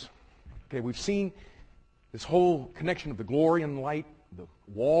Gentiles. Okay, we've seen this whole connection of the glory and the light, the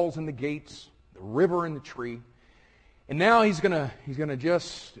walls and the gates, the river and the tree. And now he's gonna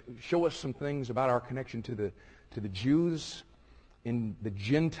just show us some things about our connection to the Jews and the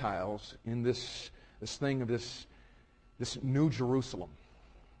Gentiles in this thing of this New Jerusalem.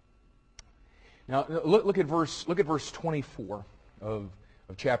 Now look at verse 24 of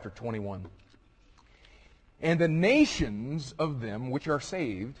chapter 21. And the nations of them which are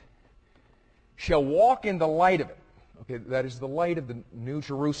saved shall walk in the light of it. Okay, that is the light of the New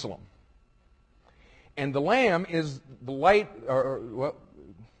Jerusalem. And the Lamb is the light,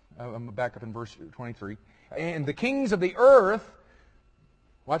 I'm back up in verse 23. And the kings of the earth,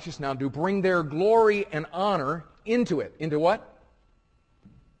 watch this now, do bring their glory and honor into it. Into what?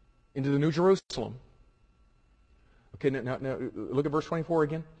 Into the New Jerusalem. Okay, now look at verse 24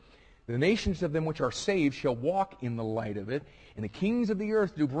 again. The nations of them which are saved shall walk in the light of it, and the kings of the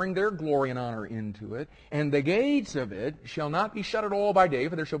earth do bring their glory and honor into it, and the gates of it shall not be shut at all by day,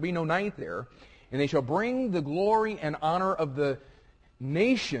 for there shall be no night there, and they shall bring the glory and honor of the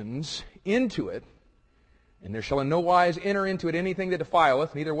nations into it, and there shall in no wise enter into it anything that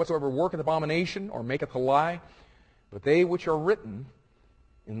defileth, neither whatsoever worketh abomination or maketh a lie, but they which are written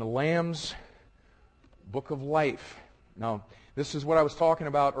in the Lamb's book of life. Now, this is what I was talking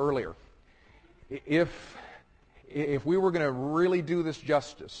about earlier. If we were going to really do this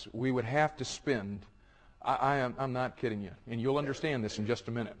justice, we would have to spend, I'm not kidding you, and you'll understand this in just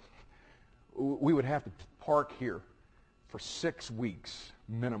a minute, we would have to park here for 6 weeks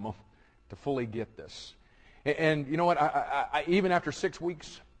minimum to fully get this. And you know what, I even after 6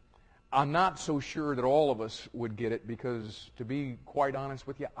 weeks, I'm not so sure that all of us would get it, because to be quite honest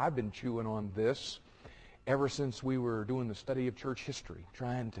with you, I've been chewing on this ever since we were doing the study of church history,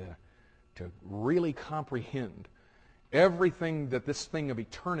 trying to really comprehend everything that this thing of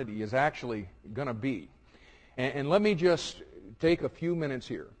eternity is actually going to be. And let me just take a few minutes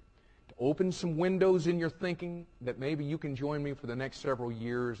here to open some windows in your thinking that maybe you can join me for the next several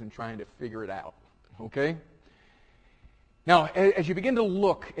years in trying to figure it out. Okay? Now, as you begin to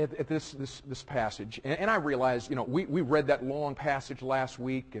look at this passage, and I realize, you know, we read that long passage last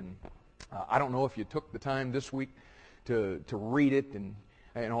week, and I don't know if you took the time this week to read it, and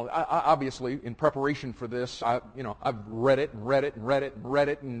you know, obviously in preparation for this, I've read it,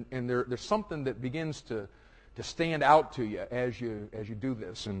 and there's something that begins to stand out to you as you do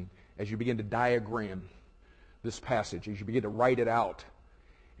this, and as you begin to diagram this passage, as you begin to write it out.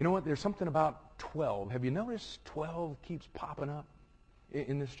 You know what? There's something about 12. Have you noticed 12 keeps popping up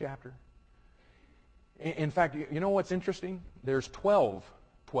in this chapter? In fact, you know what's interesting? There's 12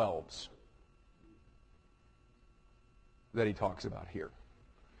 12s that he talks about here.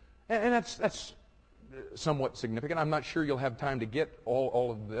 And that's somewhat significant. I'm not sure you'll have time to get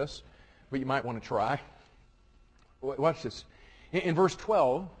all of this, but you might want to try. Watch this. In verse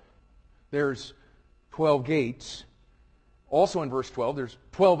 12, there's 12 gates. Also in verse 12, there's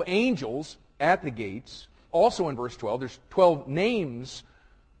 12 angels at the gates. Also in verse 12, there's 12 names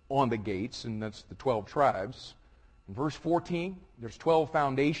on the gates, and that's the 12 tribes. In verse 14, there's 12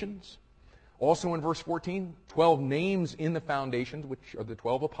 foundations. Also in verse 14, 12 names in the foundations, which are the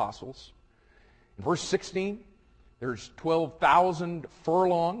 12 apostles. In verse 16, there's 12,000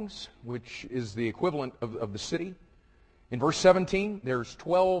 furlongs, which is the equivalent of the city. In verse 17, there's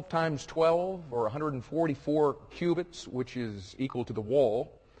 12 times 12, or 144 cubits, which is equal to the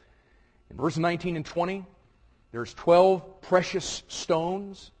wall. In verse 19 and 20, there's 12 precious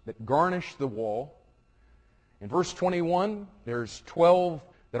stones that garnish the wall. In verse 21, there's 12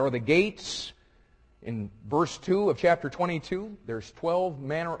 that are the gates. In verse 2 of chapter 22, there's 12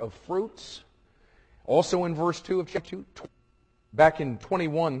 manner of fruits. Also in verse 2 of chapter 2, back in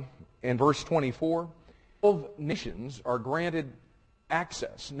 21 and verse 24, 12 nations are granted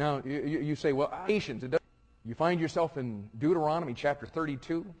access. Now, you say, well, nations. You find yourself in Deuteronomy chapter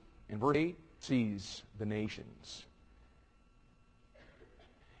 32, in verse 8, sees the nations.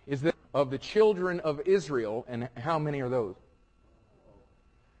 Is that of the children of Israel, and how many are those?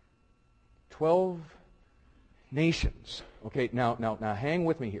 12 nations. Okay, now hang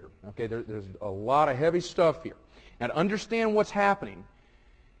with me here. Okay, there's a lot of heavy stuff here. Now, to understand what's happening,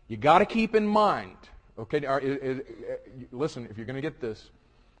 you got to keep in mind. Okay, listen, if you're going to get this,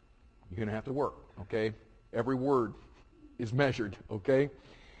 you're going to have to work. Okay, every word is measured. Okay.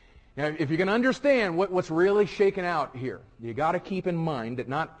 Now, if you're going to understand what's really shaken out here, you got to keep in mind that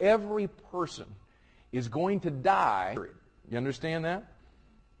not every person is going to die. You understand that?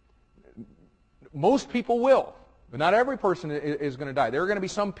 Most people will, but not every person is going to die. There are going to be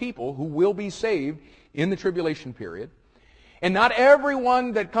some people who will be saved in the tribulation period, and not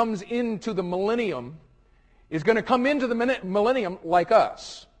everyone that comes into the millennium is going to come into the millennium like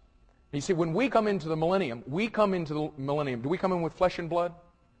us. You see, when we come into the millennium, do we come in with flesh and blood?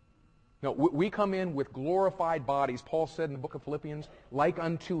 No, we come in with glorified bodies. Paul said in the book of Philippians, like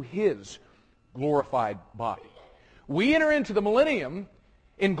unto his glorified body. We enter into the millennium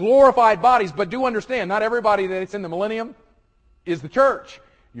in glorified bodies, but do understand, not everybody that's in the millennium is the church.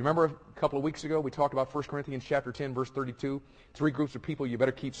 You remember a couple of weeks ago we talked about 1 Corinthians chapter 10, verse 32. 3 groups of people you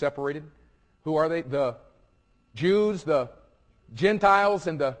better keep separated. Who are they? The Jews, the Gentiles,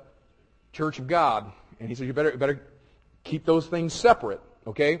 and the church of God. And he says you better keep those things separate.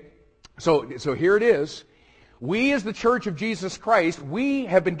 Okay? So here it is. We as the church of Jesus Christ, we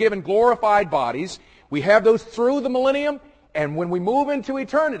have been given glorified bodies. We have those through the millennium, and when we move into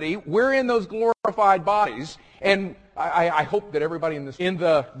eternity, we're in those glorified bodies. And I hope that everybody in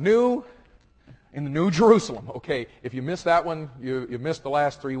the New Jerusalem. Okay, if you missed that one, you missed the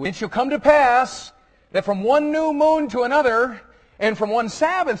last 3 weeks. It shall come to pass that from one new moon to another, and from one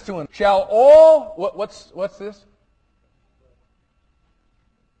Sabbath to another, shall all, what's this?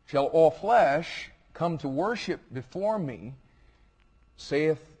 Shall all flesh come to worship before me,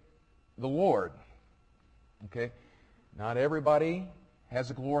 saith the Lord. Okay, not everybody has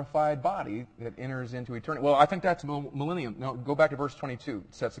a glorified body that enters into eternity. Well, I think that's millennium. No, go back to verse 22.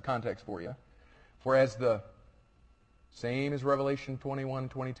 It sets the context for you. For as the, same as Revelation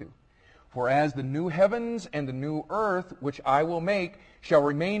 21:22. For as the new heavens and the new earth, which I will make, shall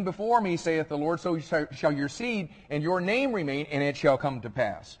remain before me, saith the Lord, so shall your seed and your name remain, and it shall come to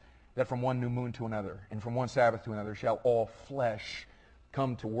pass that from one new moon to another, and from one Sabbath to another, shall all flesh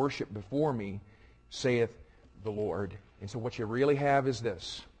come to worship before me, saith the Lord. And so what you really have is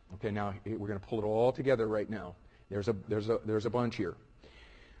this. Okay, now we're going to pull it all together right now. There's a bunch here.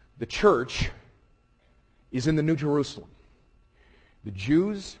 The church is in the New Jerusalem. The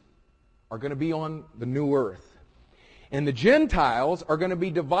Jews are going to be on the new earth. And the Gentiles are going to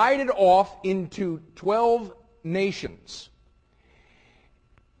be divided off into 12 nations.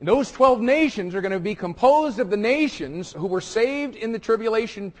 And those 12 nations are going to be composed of the nations who were saved in the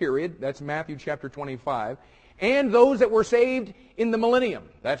tribulation period. That's Matthew chapter 25. And those that were saved in the millennium.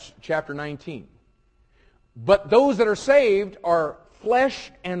 That's chapter 19. But those that are saved are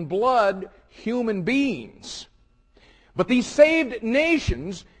flesh and blood human beings. But these saved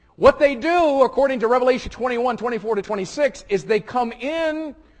nations, what they do, according to Revelation 21:24-26, is they come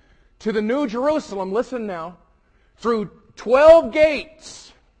in to the New Jerusalem, listen now, through 12 gates,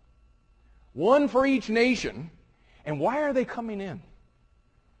 one for each nation. And why are they coming in?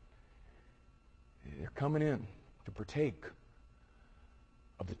 They're coming in to partake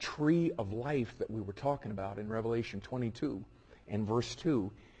of the tree of life that we were talking about in Revelation 22 and verse 2,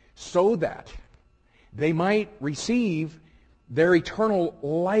 so that they might receive their eternal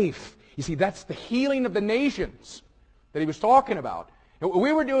life. You see, that's the healing of the nations that he was talking about.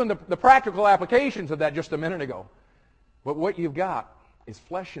 We were doing the practical applications of that just a minute ago. But what you've got is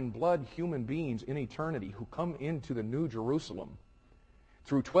flesh and blood human beings in eternity who come into the New Jerusalem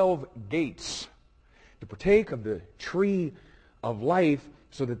through 12 gates to partake of the tree of life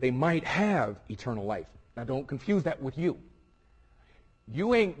so that they might have eternal life. Now don't confuse that with you.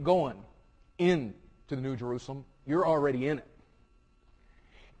 You ain't going into the New Jerusalem. You're already in it.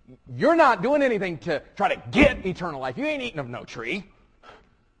 You're not doing anything to try to get eternal life. You ain't eating of no tree.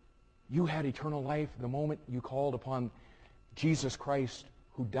 You had eternal life the moment you called upon Jesus Christ,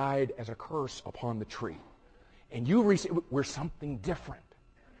 who died as a curse upon the tree. And you received, we're something different.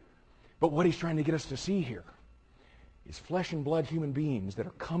 But what he's trying to get us to see here is flesh and blood human beings that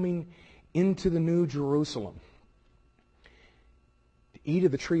are coming into the New Jerusalem to eat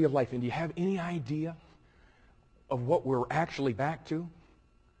of the tree of life. And do you have any idea of what we're actually back to?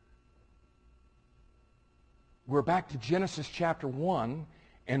 We're back to Genesis chapter 1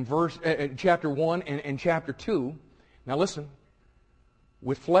 and chapter 1 and chapter 2. Now listen,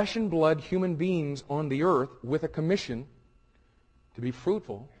 with flesh and blood human beings on the earth with a commission to be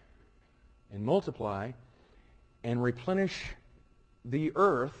fruitful and multiply and replenish the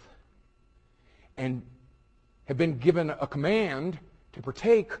earth, and have been given a command to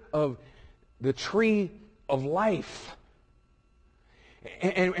partake of the tree of life.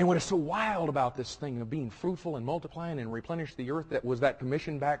 And what is so wild about this thing of being fruitful and multiplying and replenish the earth, that was that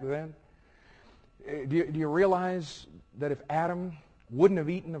commission back then? Do you realize that if Adam wouldn't have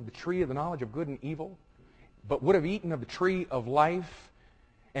eaten of the tree of the knowledge of good and evil, but would have eaten of the tree of life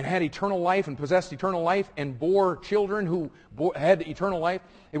and had eternal life and possessed eternal life and bore children who had eternal life,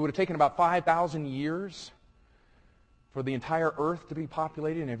 it would have taken about 5,000 years for the entire earth to be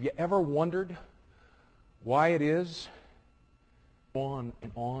populated? And have you ever wondered why it is? On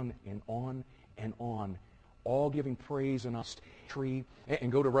and on and on and on, all giving praise and us tree.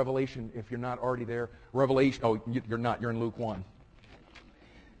 And go to Revelation if you're not already there. Revelation, oh, you're not, you're in Luke 1.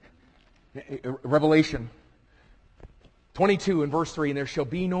 Revelation 22 and verse 3, and there shall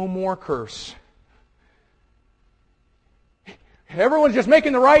be no more curse. Everyone's just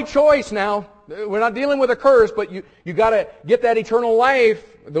making the right choice now. We're not dealing with a curse, but you got to get that eternal life,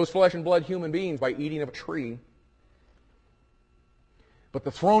 those flesh and blood human beings, by eating of a tree. But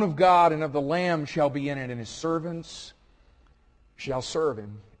the throne of God and of the Lamb shall be in it, and his servants shall serve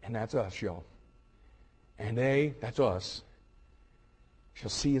him. And that's us, y'all. And they, that's us, shall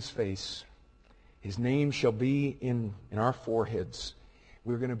see his face, His name shall be in our foreheads.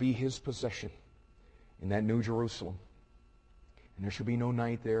 We're going to be His possession in that New Jerusalem. And there shall be no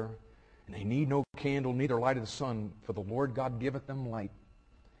night there. And they need no candle, neither light of the sun, for the Lord God giveth them light.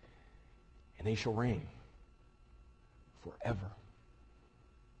 And they shall reign forever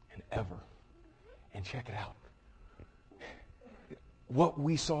and ever. And check it out. What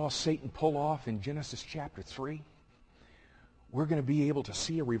we saw Satan pull off in Genesis chapter 3, we're going to be able to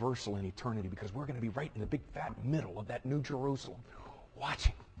see a reversal in eternity, because we're going to be right in the big fat middle of that New Jerusalem,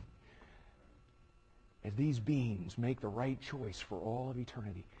 watching as these beings make the right choice for all of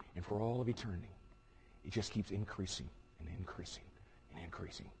eternity. And for all of eternity, it just keeps increasing and increasing and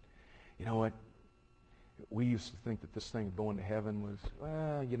increasing. You know what? We used to think that this thing of going to heaven was,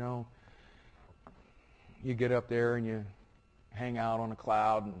 well, you know, you get up there and you hang out on a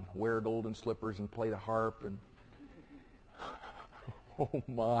cloud and wear golden slippers and play the harp and oh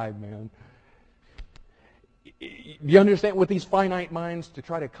my, man. You understand, with these finite minds, to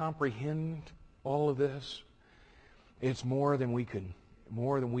try to comprehend all of this, it's more than we can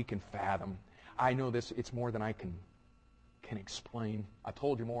fathom. I know this, it's more than I can explain. I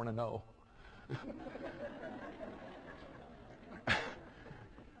told you more than I know.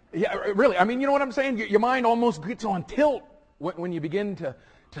 Yeah, really. I mean, you know what I'm saying? Your mind almost gets on tilt when you begin to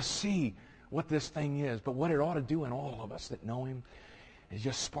see what this thing is. But what it ought to do in all of us that know Him is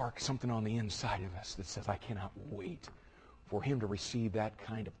just spark something on the inside of us that says, I cannot wait for Him to receive that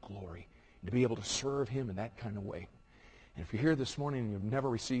kind of glory, to be able to serve Him in that kind of way. And if you're here this morning and you've never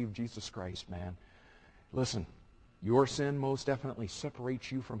received Jesus Christ, man, listen, your sin most definitely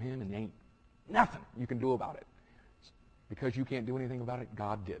separates you from Him, and there ain't nothing you can do about it. Because you can't do anything about it,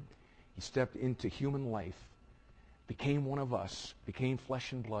 God did. He stepped into human life, became one of us, became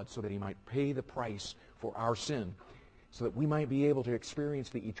flesh and blood, so that He might pay the price for our sin, so that we might be able to experience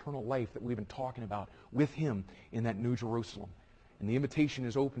the eternal life that we've been talking about with Him in that New Jerusalem. And the invitation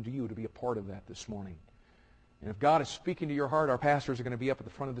is open to you to be a part of that this morning. And if God is speaking to your heart, our pastors are going to be up at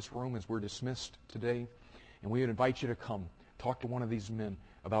the front of this room as we're dismissed today. And we would invite you to come, talk to one of these men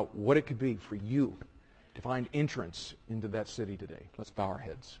about what it could be for you to find entrance into that city today. Let's bow our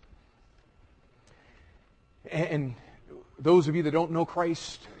heads. And those of you that don't know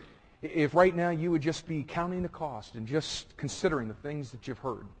Christ, if right now you would just be counting the cost and just considering the things that you've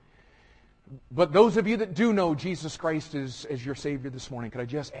heard. But those of you that do know Jesus Christ as your Savior this morning, could I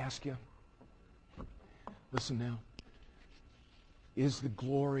just ask you, listen now, is the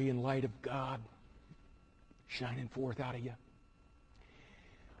glory and light of God shining forth out of you?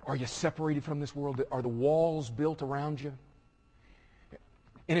 Are you separated from this world? Are the walls built around you?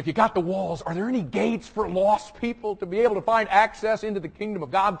 And if you got the walls, are there any gates for lost people to be able to find access into the kingdom of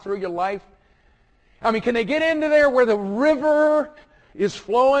God through your life? I mean, can they get into there where the river is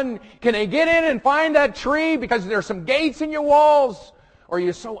flowing? Can they get in and find that tree because there's some gates in your walls? Or are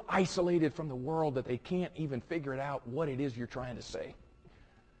you so isolated from the world that they can't even figure it out what it is you're trying to say?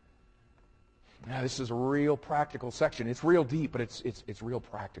 Now, this is a real practical section. It's real deep, but it's real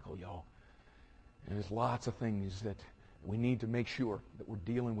practical, y'all. And there's lots of things that we need to make sure that we're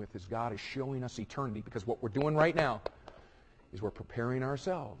dealing with as God is showing us eternity. Because what we're doing right now is we're preparing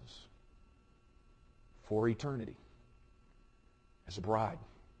ourselves for eternity as a bride,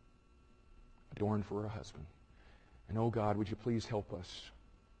 adorned for a husband. And oh God, would you please help us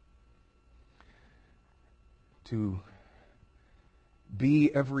to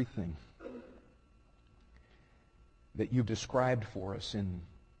be everything that you've described for us in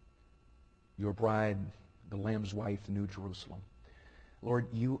your bride, the Lamb's wife, the New Jerusalem. Lord,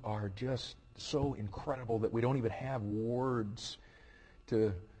 you are just so incredible that we don't even have words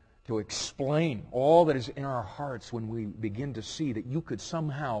to explain all that is in our hearts when we begin to see that you could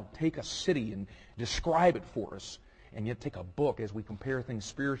somehow take a city and describe it for us, and yet take a book as we compare things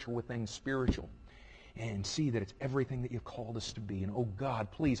spiritual with things spiritual and see that it's everything that you've called us to be. And oh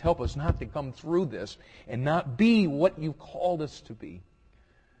God, please help us not to come through this and not be what you've called us to be.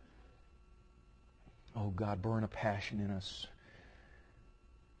 Oh God, burn a passion in us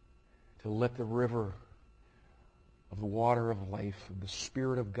to let the river of the water of life, of the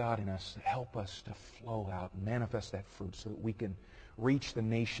Spirit of God in us, help us to flow out and manifest that fruit so that we can reach the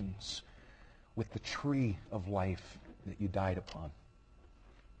nations with the tree of life that you died upon.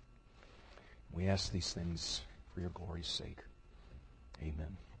 We ask these things for your glory's sake.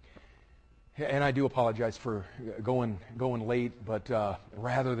 Amen. And I do apologize for going late, but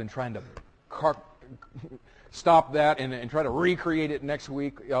rather than trying to stop that and try to recreate it next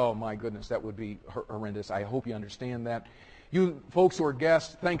week, oh my goodness, that would be horrendous. I hope you understand that. You folks who are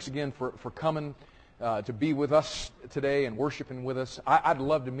guests, thanks again for coming. to be with us today and worshiping with us. I'd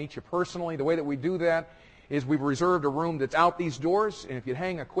love to meet you personally. The way that we do that is we've reserved a room that's out these doors, and if you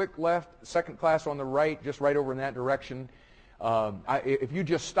hang a quick left, second class on the right, just right over in that direction. If you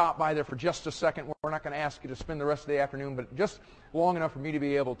just stop by there for just a second, we're not going to ask you to spend the rest of the afternoon, but just long enough for me to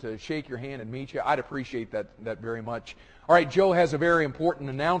be able to shake your hand and meet you. I'd appreciate that very much. All right, Joe has a very important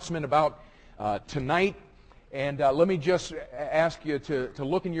announcement about tonight, and let me just ask you to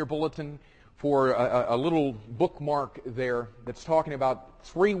look in your bulletin for a little bookmark there that's talking about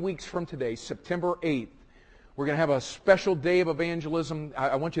 3 weeks from today, September 8th. We're going to have a special day of evangelism.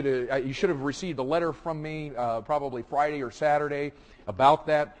 I want you to, you should have received a letter from me probably Friday or Saturday about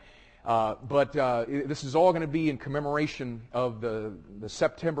that. But this is all going to be in commemoration of the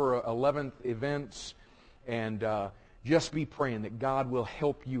September 11th events. And just be praying that God will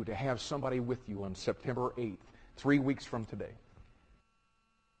help you to have somebody with you on September 8th, 3 weeks from today.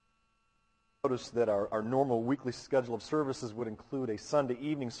 Notice that our normal weekly schedule of services would include a Sunday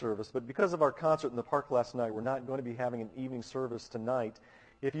evening service, but because of our concert in the park last night, we're not going to be having an evening service tonight.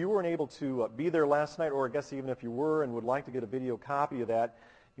 If you weren't able to be there last night, or I guess even if you were and would like to get a video copy of that,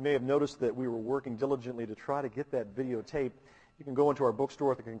 you may have noticed that we were working diligently to try to get that videotape. You can go into our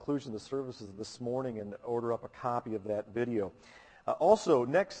bookstore at the conclusion of the services this morning and order up a copy of that video. Also,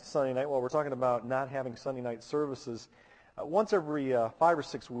 next Sunday night, while we're talking about not having Sunday night services, once every 5 or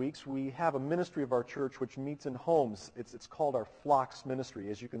 6 weeks, we have a ministry of our church which meets in homes. It's called our Flocks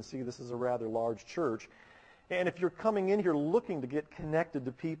Ministry. As you can see, this is a rather large church. And if you're coming in here looking to get connected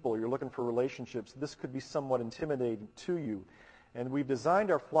to people, you're looking for relationships, this could be somewhat intimidating to you. And we've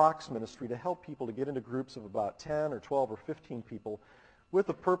designed our Flocks Ministry to help people to get into groups of about 10 or 12 or 15 people with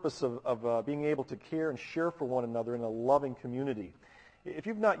the purpose of being able to care and share for one another in a loving community. If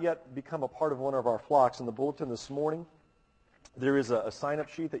you've not yet become a part of one of our flocks, in the bulletin this morning, there is a sign-up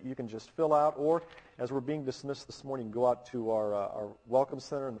sheet that you can just fill out, or as we're being dismissed this morning, go out to our Welcome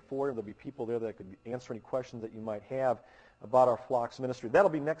Center in the foyer. There'll be people there that could answer any questions that you might have about our Flocks ministry. That'll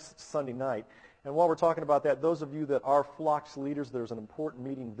be next Sunday night. And while we're talking about that, those of you that are Flocks leaders, there's an important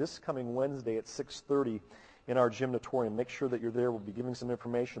meeting this coming Wednesday at 6:30 in our gymnatorium. Make sure that you're there. We'll be giving some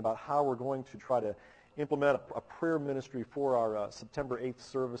information about how we're going to try to implement a prayer ministry for our September 8th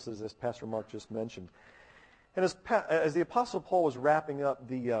services, as Pastor Mark just mentioned. And as the Apostle Paul was wrapping up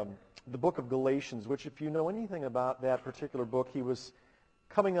the book of Galatians, which if you know anything about that particular book, he was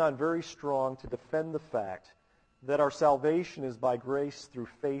coming on very strong to defend the fact that our salvation is by grace through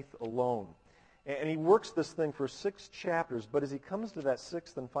faith alone. And he works this thing for 6 chapters, but as he comes to that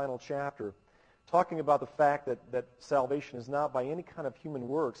 6th and final chapter, talking about the fact that salvation is not by any kind of human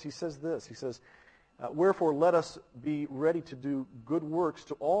works, he says this. He says, wherefore let us be ready to do good works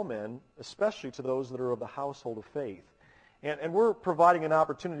to all men, especially to those that are of the household of faith. And we're providing an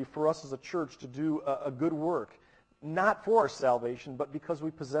opportunity for us as a church to do a good work, not for our salvation, but because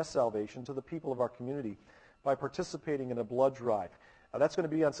we possess salvation, to the people of our community by participating in a blood drive. That's going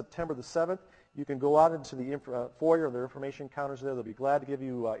to be on September the 7th. You can go out into the foyer, there are information counters there. They'll be glad to give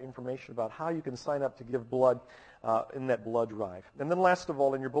you information about how you can sign up to give blood in that blood drive. And then last of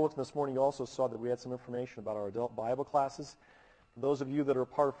all, in your bulletin this morning, you also saw that we had some information about our adult Bible classes. For those of you that are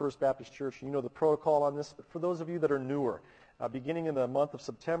part of First Baptist Church, you know the protocol on this. But for those of you that are newer, beginning in the month of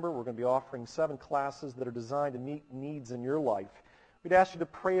September, we're going to be offering 7 classes that are designed to meet needs in your life. We'd ask you to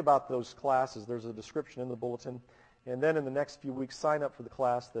pray about those classes. There's a description in the bulletin. And then in the next few weeks, sign up for the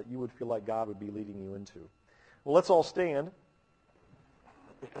class that you would feel like God would be leading you into. Well, let's all stand.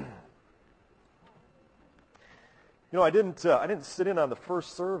 You know, I didn't sit in on the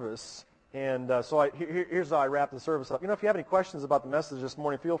first service, and so here's how I wrap the service up. You know, if you have any questions about the message this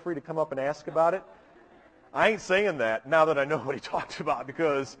morning, feel free to come up and ask about it. I ain't saying that now that I know what he talked about,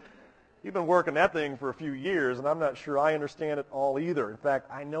 because you've been working that thing for a few years, and I'm not sure I understand it all either. In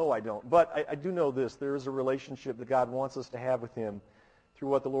fact, I know I don't. But I do know this. There is a relationship that God wants us to have with him through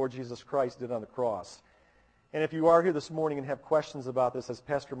what the Lord Jesus Christ did on the cross. And if you are here this morning and have questions about this, as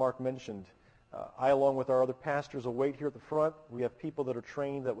Pastor Mark mentioned, I, along with our other pastors, will wait here at the front. We have people that are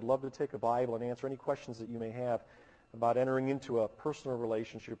trained that would love to take a Bible and answer any questions that you may have about entering into a personal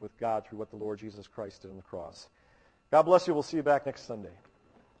relationship with God through what the Lord Jesus Christ did on the cross. God bless you. We'll see you back next Sunday.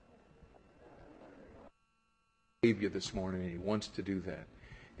 You this morning, and he wants to do that.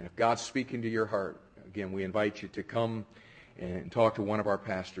 And if God's speaking to your heart, again, we invite you to come and talk to one of our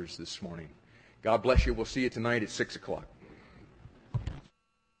pastors this morning. God bless you. We'll see you tonight at 6 o'clock.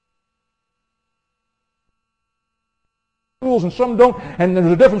 And some don't, and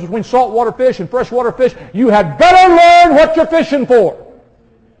there's a difference between saltwater fish and freshwater fish. You had better learn what you're fishing for.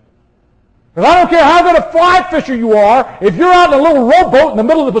 Because I don't care how good a fly fisher you are, if you're out in a little rowboat in the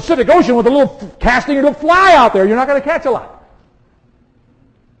middle of the Pacific Ocean with a little casting a little fly out there, you're not going to catch a lot.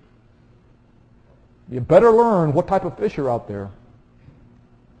 You better learn what type of fish are out there.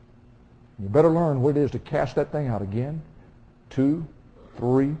 You better learn what it is to cast that thing out again. 2,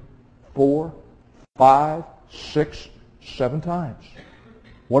 3, 4, 5, 6, 7 times.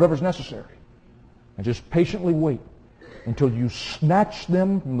 Whatever's necessary. And just patiently wait until you snatch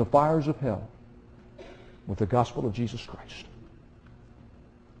them from the fires of hell with the gospel of Jesus Christ.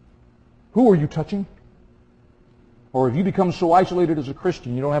 Who are you touching? Or have you become so isolated as a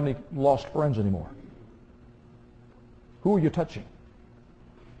Christian you don't have any lost friends anymore? Who are you touching?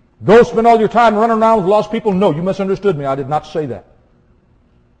 Go spend all your time running around with lost people? No, you misunderstood me. I did not say that.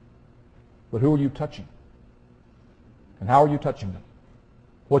 But who are you touching? And how are you touching them?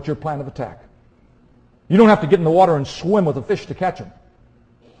 What's your plan of attack? You don't have to get in the water and swim with a fish to catch them.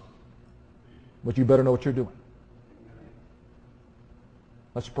 But you better know what you're doing.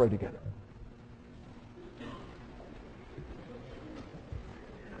 Let's pray together.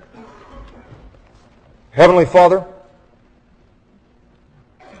 Heavenly Father,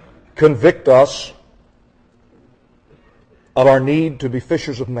 convict us of our need to be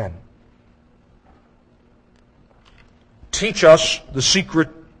fishers of men. Teach us the secret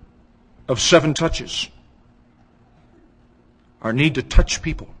of 7 touches. Our need to touch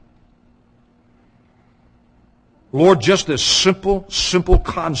people. Lord, just this simple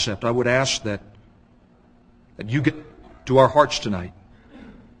concept, I would ask that you get to our hearts tonight.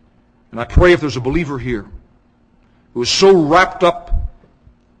 And I pray if there's a believer here who is so wrapped up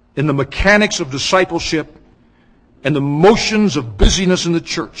in the mechanics of discipleship and the motions of busyness in the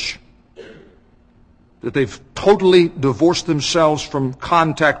church that they've totally divorced themselves from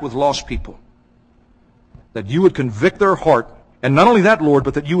contact with lost people, that you would convict their heart. And not only that, Lord,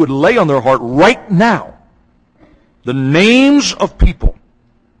 but that you would lay on their heart right now the names of people.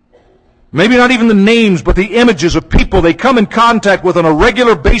 Maybe not even the names, but the images of people they come in contact with on a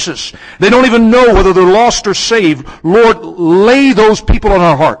regular basis. They don't even know whether they're lost or saved. Lord, lay those people on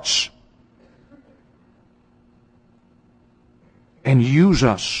our hearts. And use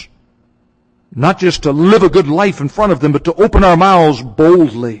us, not just to live a good life in front of them, but to open our mouths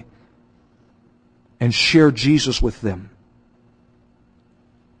boldly and share Jesus with them.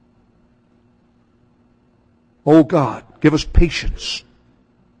 Oh God, give us patience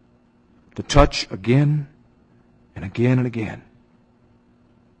to touch again and again and again.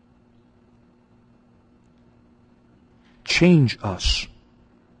 Change us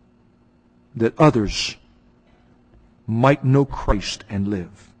that others might know Christ and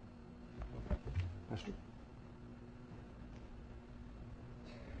live. Pastor?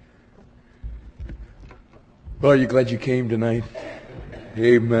 Well, are you glad you came tonight?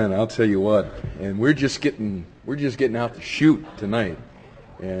 Amen. I'll tell you what. And we're just getting out the chute tonight.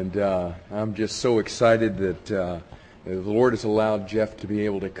 And I'm just so excited that the Lord has allowed Jeff to be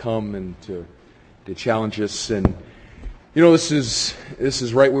able to come and to challenge us. And you know, this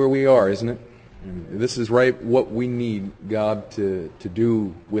is right where we are, isn't it? And this is right what we need God to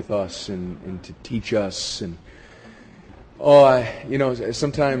do with us and to teach us. And you know,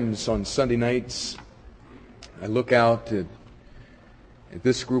 sometimes on Sunday nights I look out at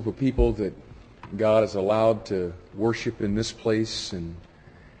this group of people that God has allowed to worship in this place, and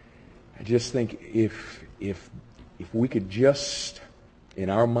I just think if we could just in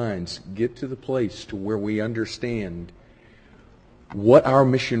our minds get to the place to where we understand what our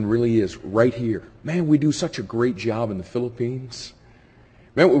mission really is right here. Man, we do such a great job in the Philippines.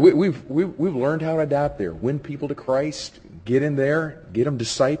 Man, we've learned how to adapt there, win people to Christ, get in there, get them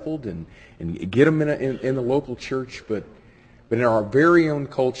discipled, and get them in the local church. But in our very own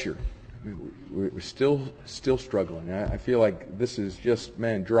culture, we're still struggling. I feel like this is just,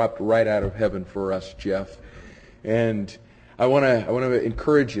 man, dropped right out of heaven for us, Jeff. And I want to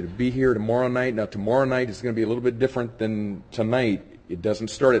encourage you to be here tomorrow night. Now, tomorrow night is going to be a little bit different than tonight. It doesn't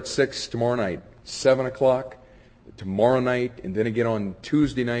start at 6 tomorrow night. 7 o'clock tomorrow night, and then again on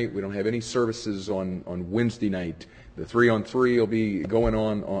Tuesday night. We don't have any services on Wednesday night. The 3-on-3 will be going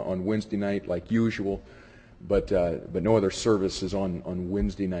on Wednesday night like usual, but no other services on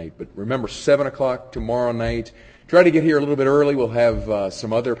Wednesday night. But remember, 7 o'clock tomorrow night. Try to get here a little bit early. We'll have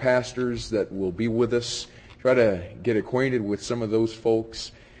some other pastors that will be with us. Try to get acquainted with some of those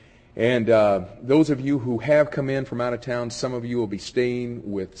folks. And those of you who have come in from out of town, some of you will be staying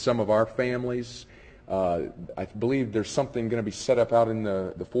with some of our families. I believe there's something going to be set up out in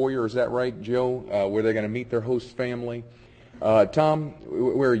the foyer. Is that right, Joe? Where they're going to meet their host family. Tom,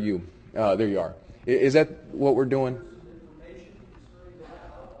 where are you? There you are. Is that what we're doing?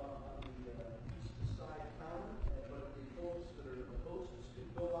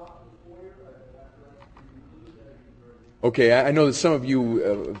 Okay, I know that some of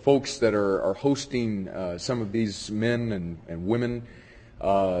you folks that are hosting some of these men and women,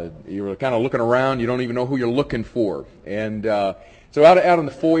 you're kind of looking around. You don't even know who you're looking for. And so out in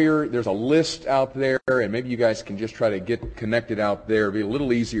the foyer, there's a list out there, and maybe you guys can just try to get connected out there. It'll be a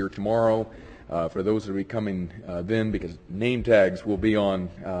little easier tomorrow for those that will be coming then, because name tags will be on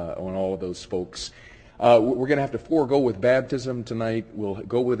all of those folks. We're going to have to forego with baptism tonight. We'll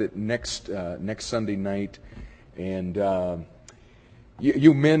go with it next Sunday night. And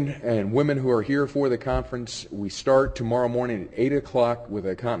you men and women who are here for the conference, we start tomorrow morning at 8 o'clock with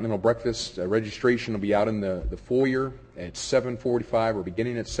a continental breakfast. Registration will be out in the foyer at 7:45. We're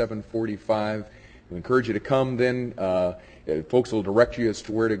beginning at 7:45. We encourage you to come then. Folks will direct you as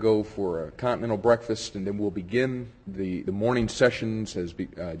to where to go for a continental breakfast, and then we'll begin the morning sessions as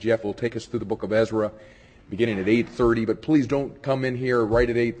Jeff will take us through the book of Ezra, beginning at 8:30. But please don't come in here right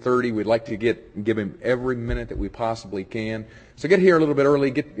at 8:30. We'd like to give him every minute that we possibly can. So get here a little bit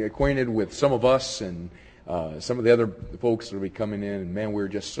early, get acquainted with some of us and some of the other folks that will be coming in. And man, we're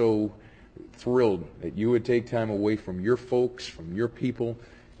just so thrilled that you would take time away from your folks, from your people,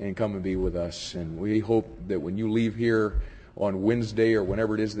 and come and be with us. And we hope that when you leave here on Wednesday or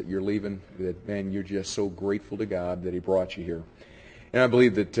whenever it is that you're leaving, that, man, you're just so grateful to God that He brought you here. And I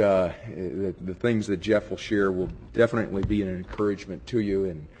believe that the things that Jeff will share will definitely be an encouragement to you,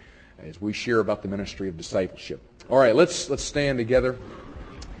 and as we share about the ministry of discipleship. All right, let's stand together.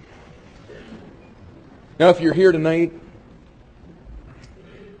 Now, if you're here tonight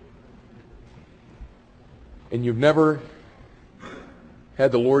and you've never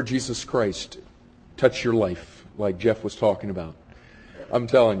had the Lord Jesus Christ touch your life like Jeff was talking about, I'm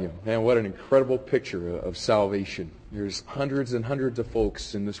telling you, man, what an incredible picture of salvation. There's hundreds and hundreds of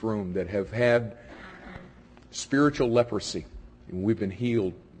folks in this room that have had spiritual leprosy, and we've been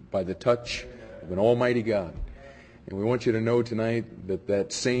healed by the touch of an almighty God. And we want you to know tonight that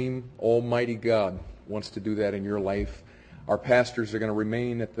that same almighty God wants to do that in your life. Our pastors are going to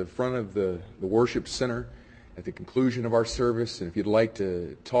remain at the front of the worship center at the conclusion of our service. And if you'd like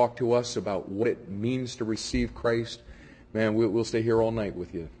to talk to us about what it means to receive Christ, man, we'll stay here all night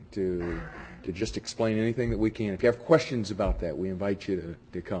with you to just explain anything that we can. If you have questions about that, we invite you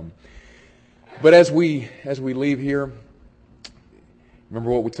to come. But as we leave here, remember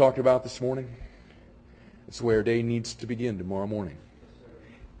what we talked about this morning? It's the way our day needs to begin tomorrow morning.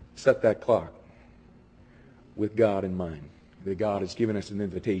 Set that clock with God in mind. That God has given us an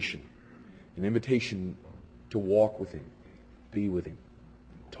invitation to walk with Him, be with Him,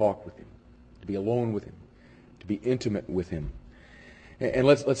 talk with Him, to be alone with Him, to be intimate with Him. And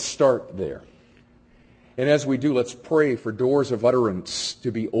let's start there. And as we do, let's pray for doors of utterance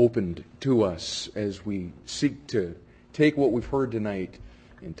to be opened to us as we seek to take what we've heard tonight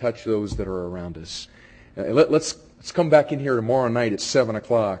and touch those that are around us. Let's come back in here tomorrow night at 7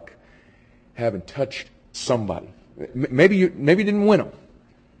 o'clock having touched somebody. Maybe you didn't win them,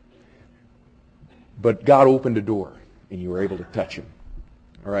 but God opened a door and you were able to touch him.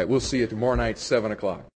 All right, we'll see you tomorrow night, 7 o'clock.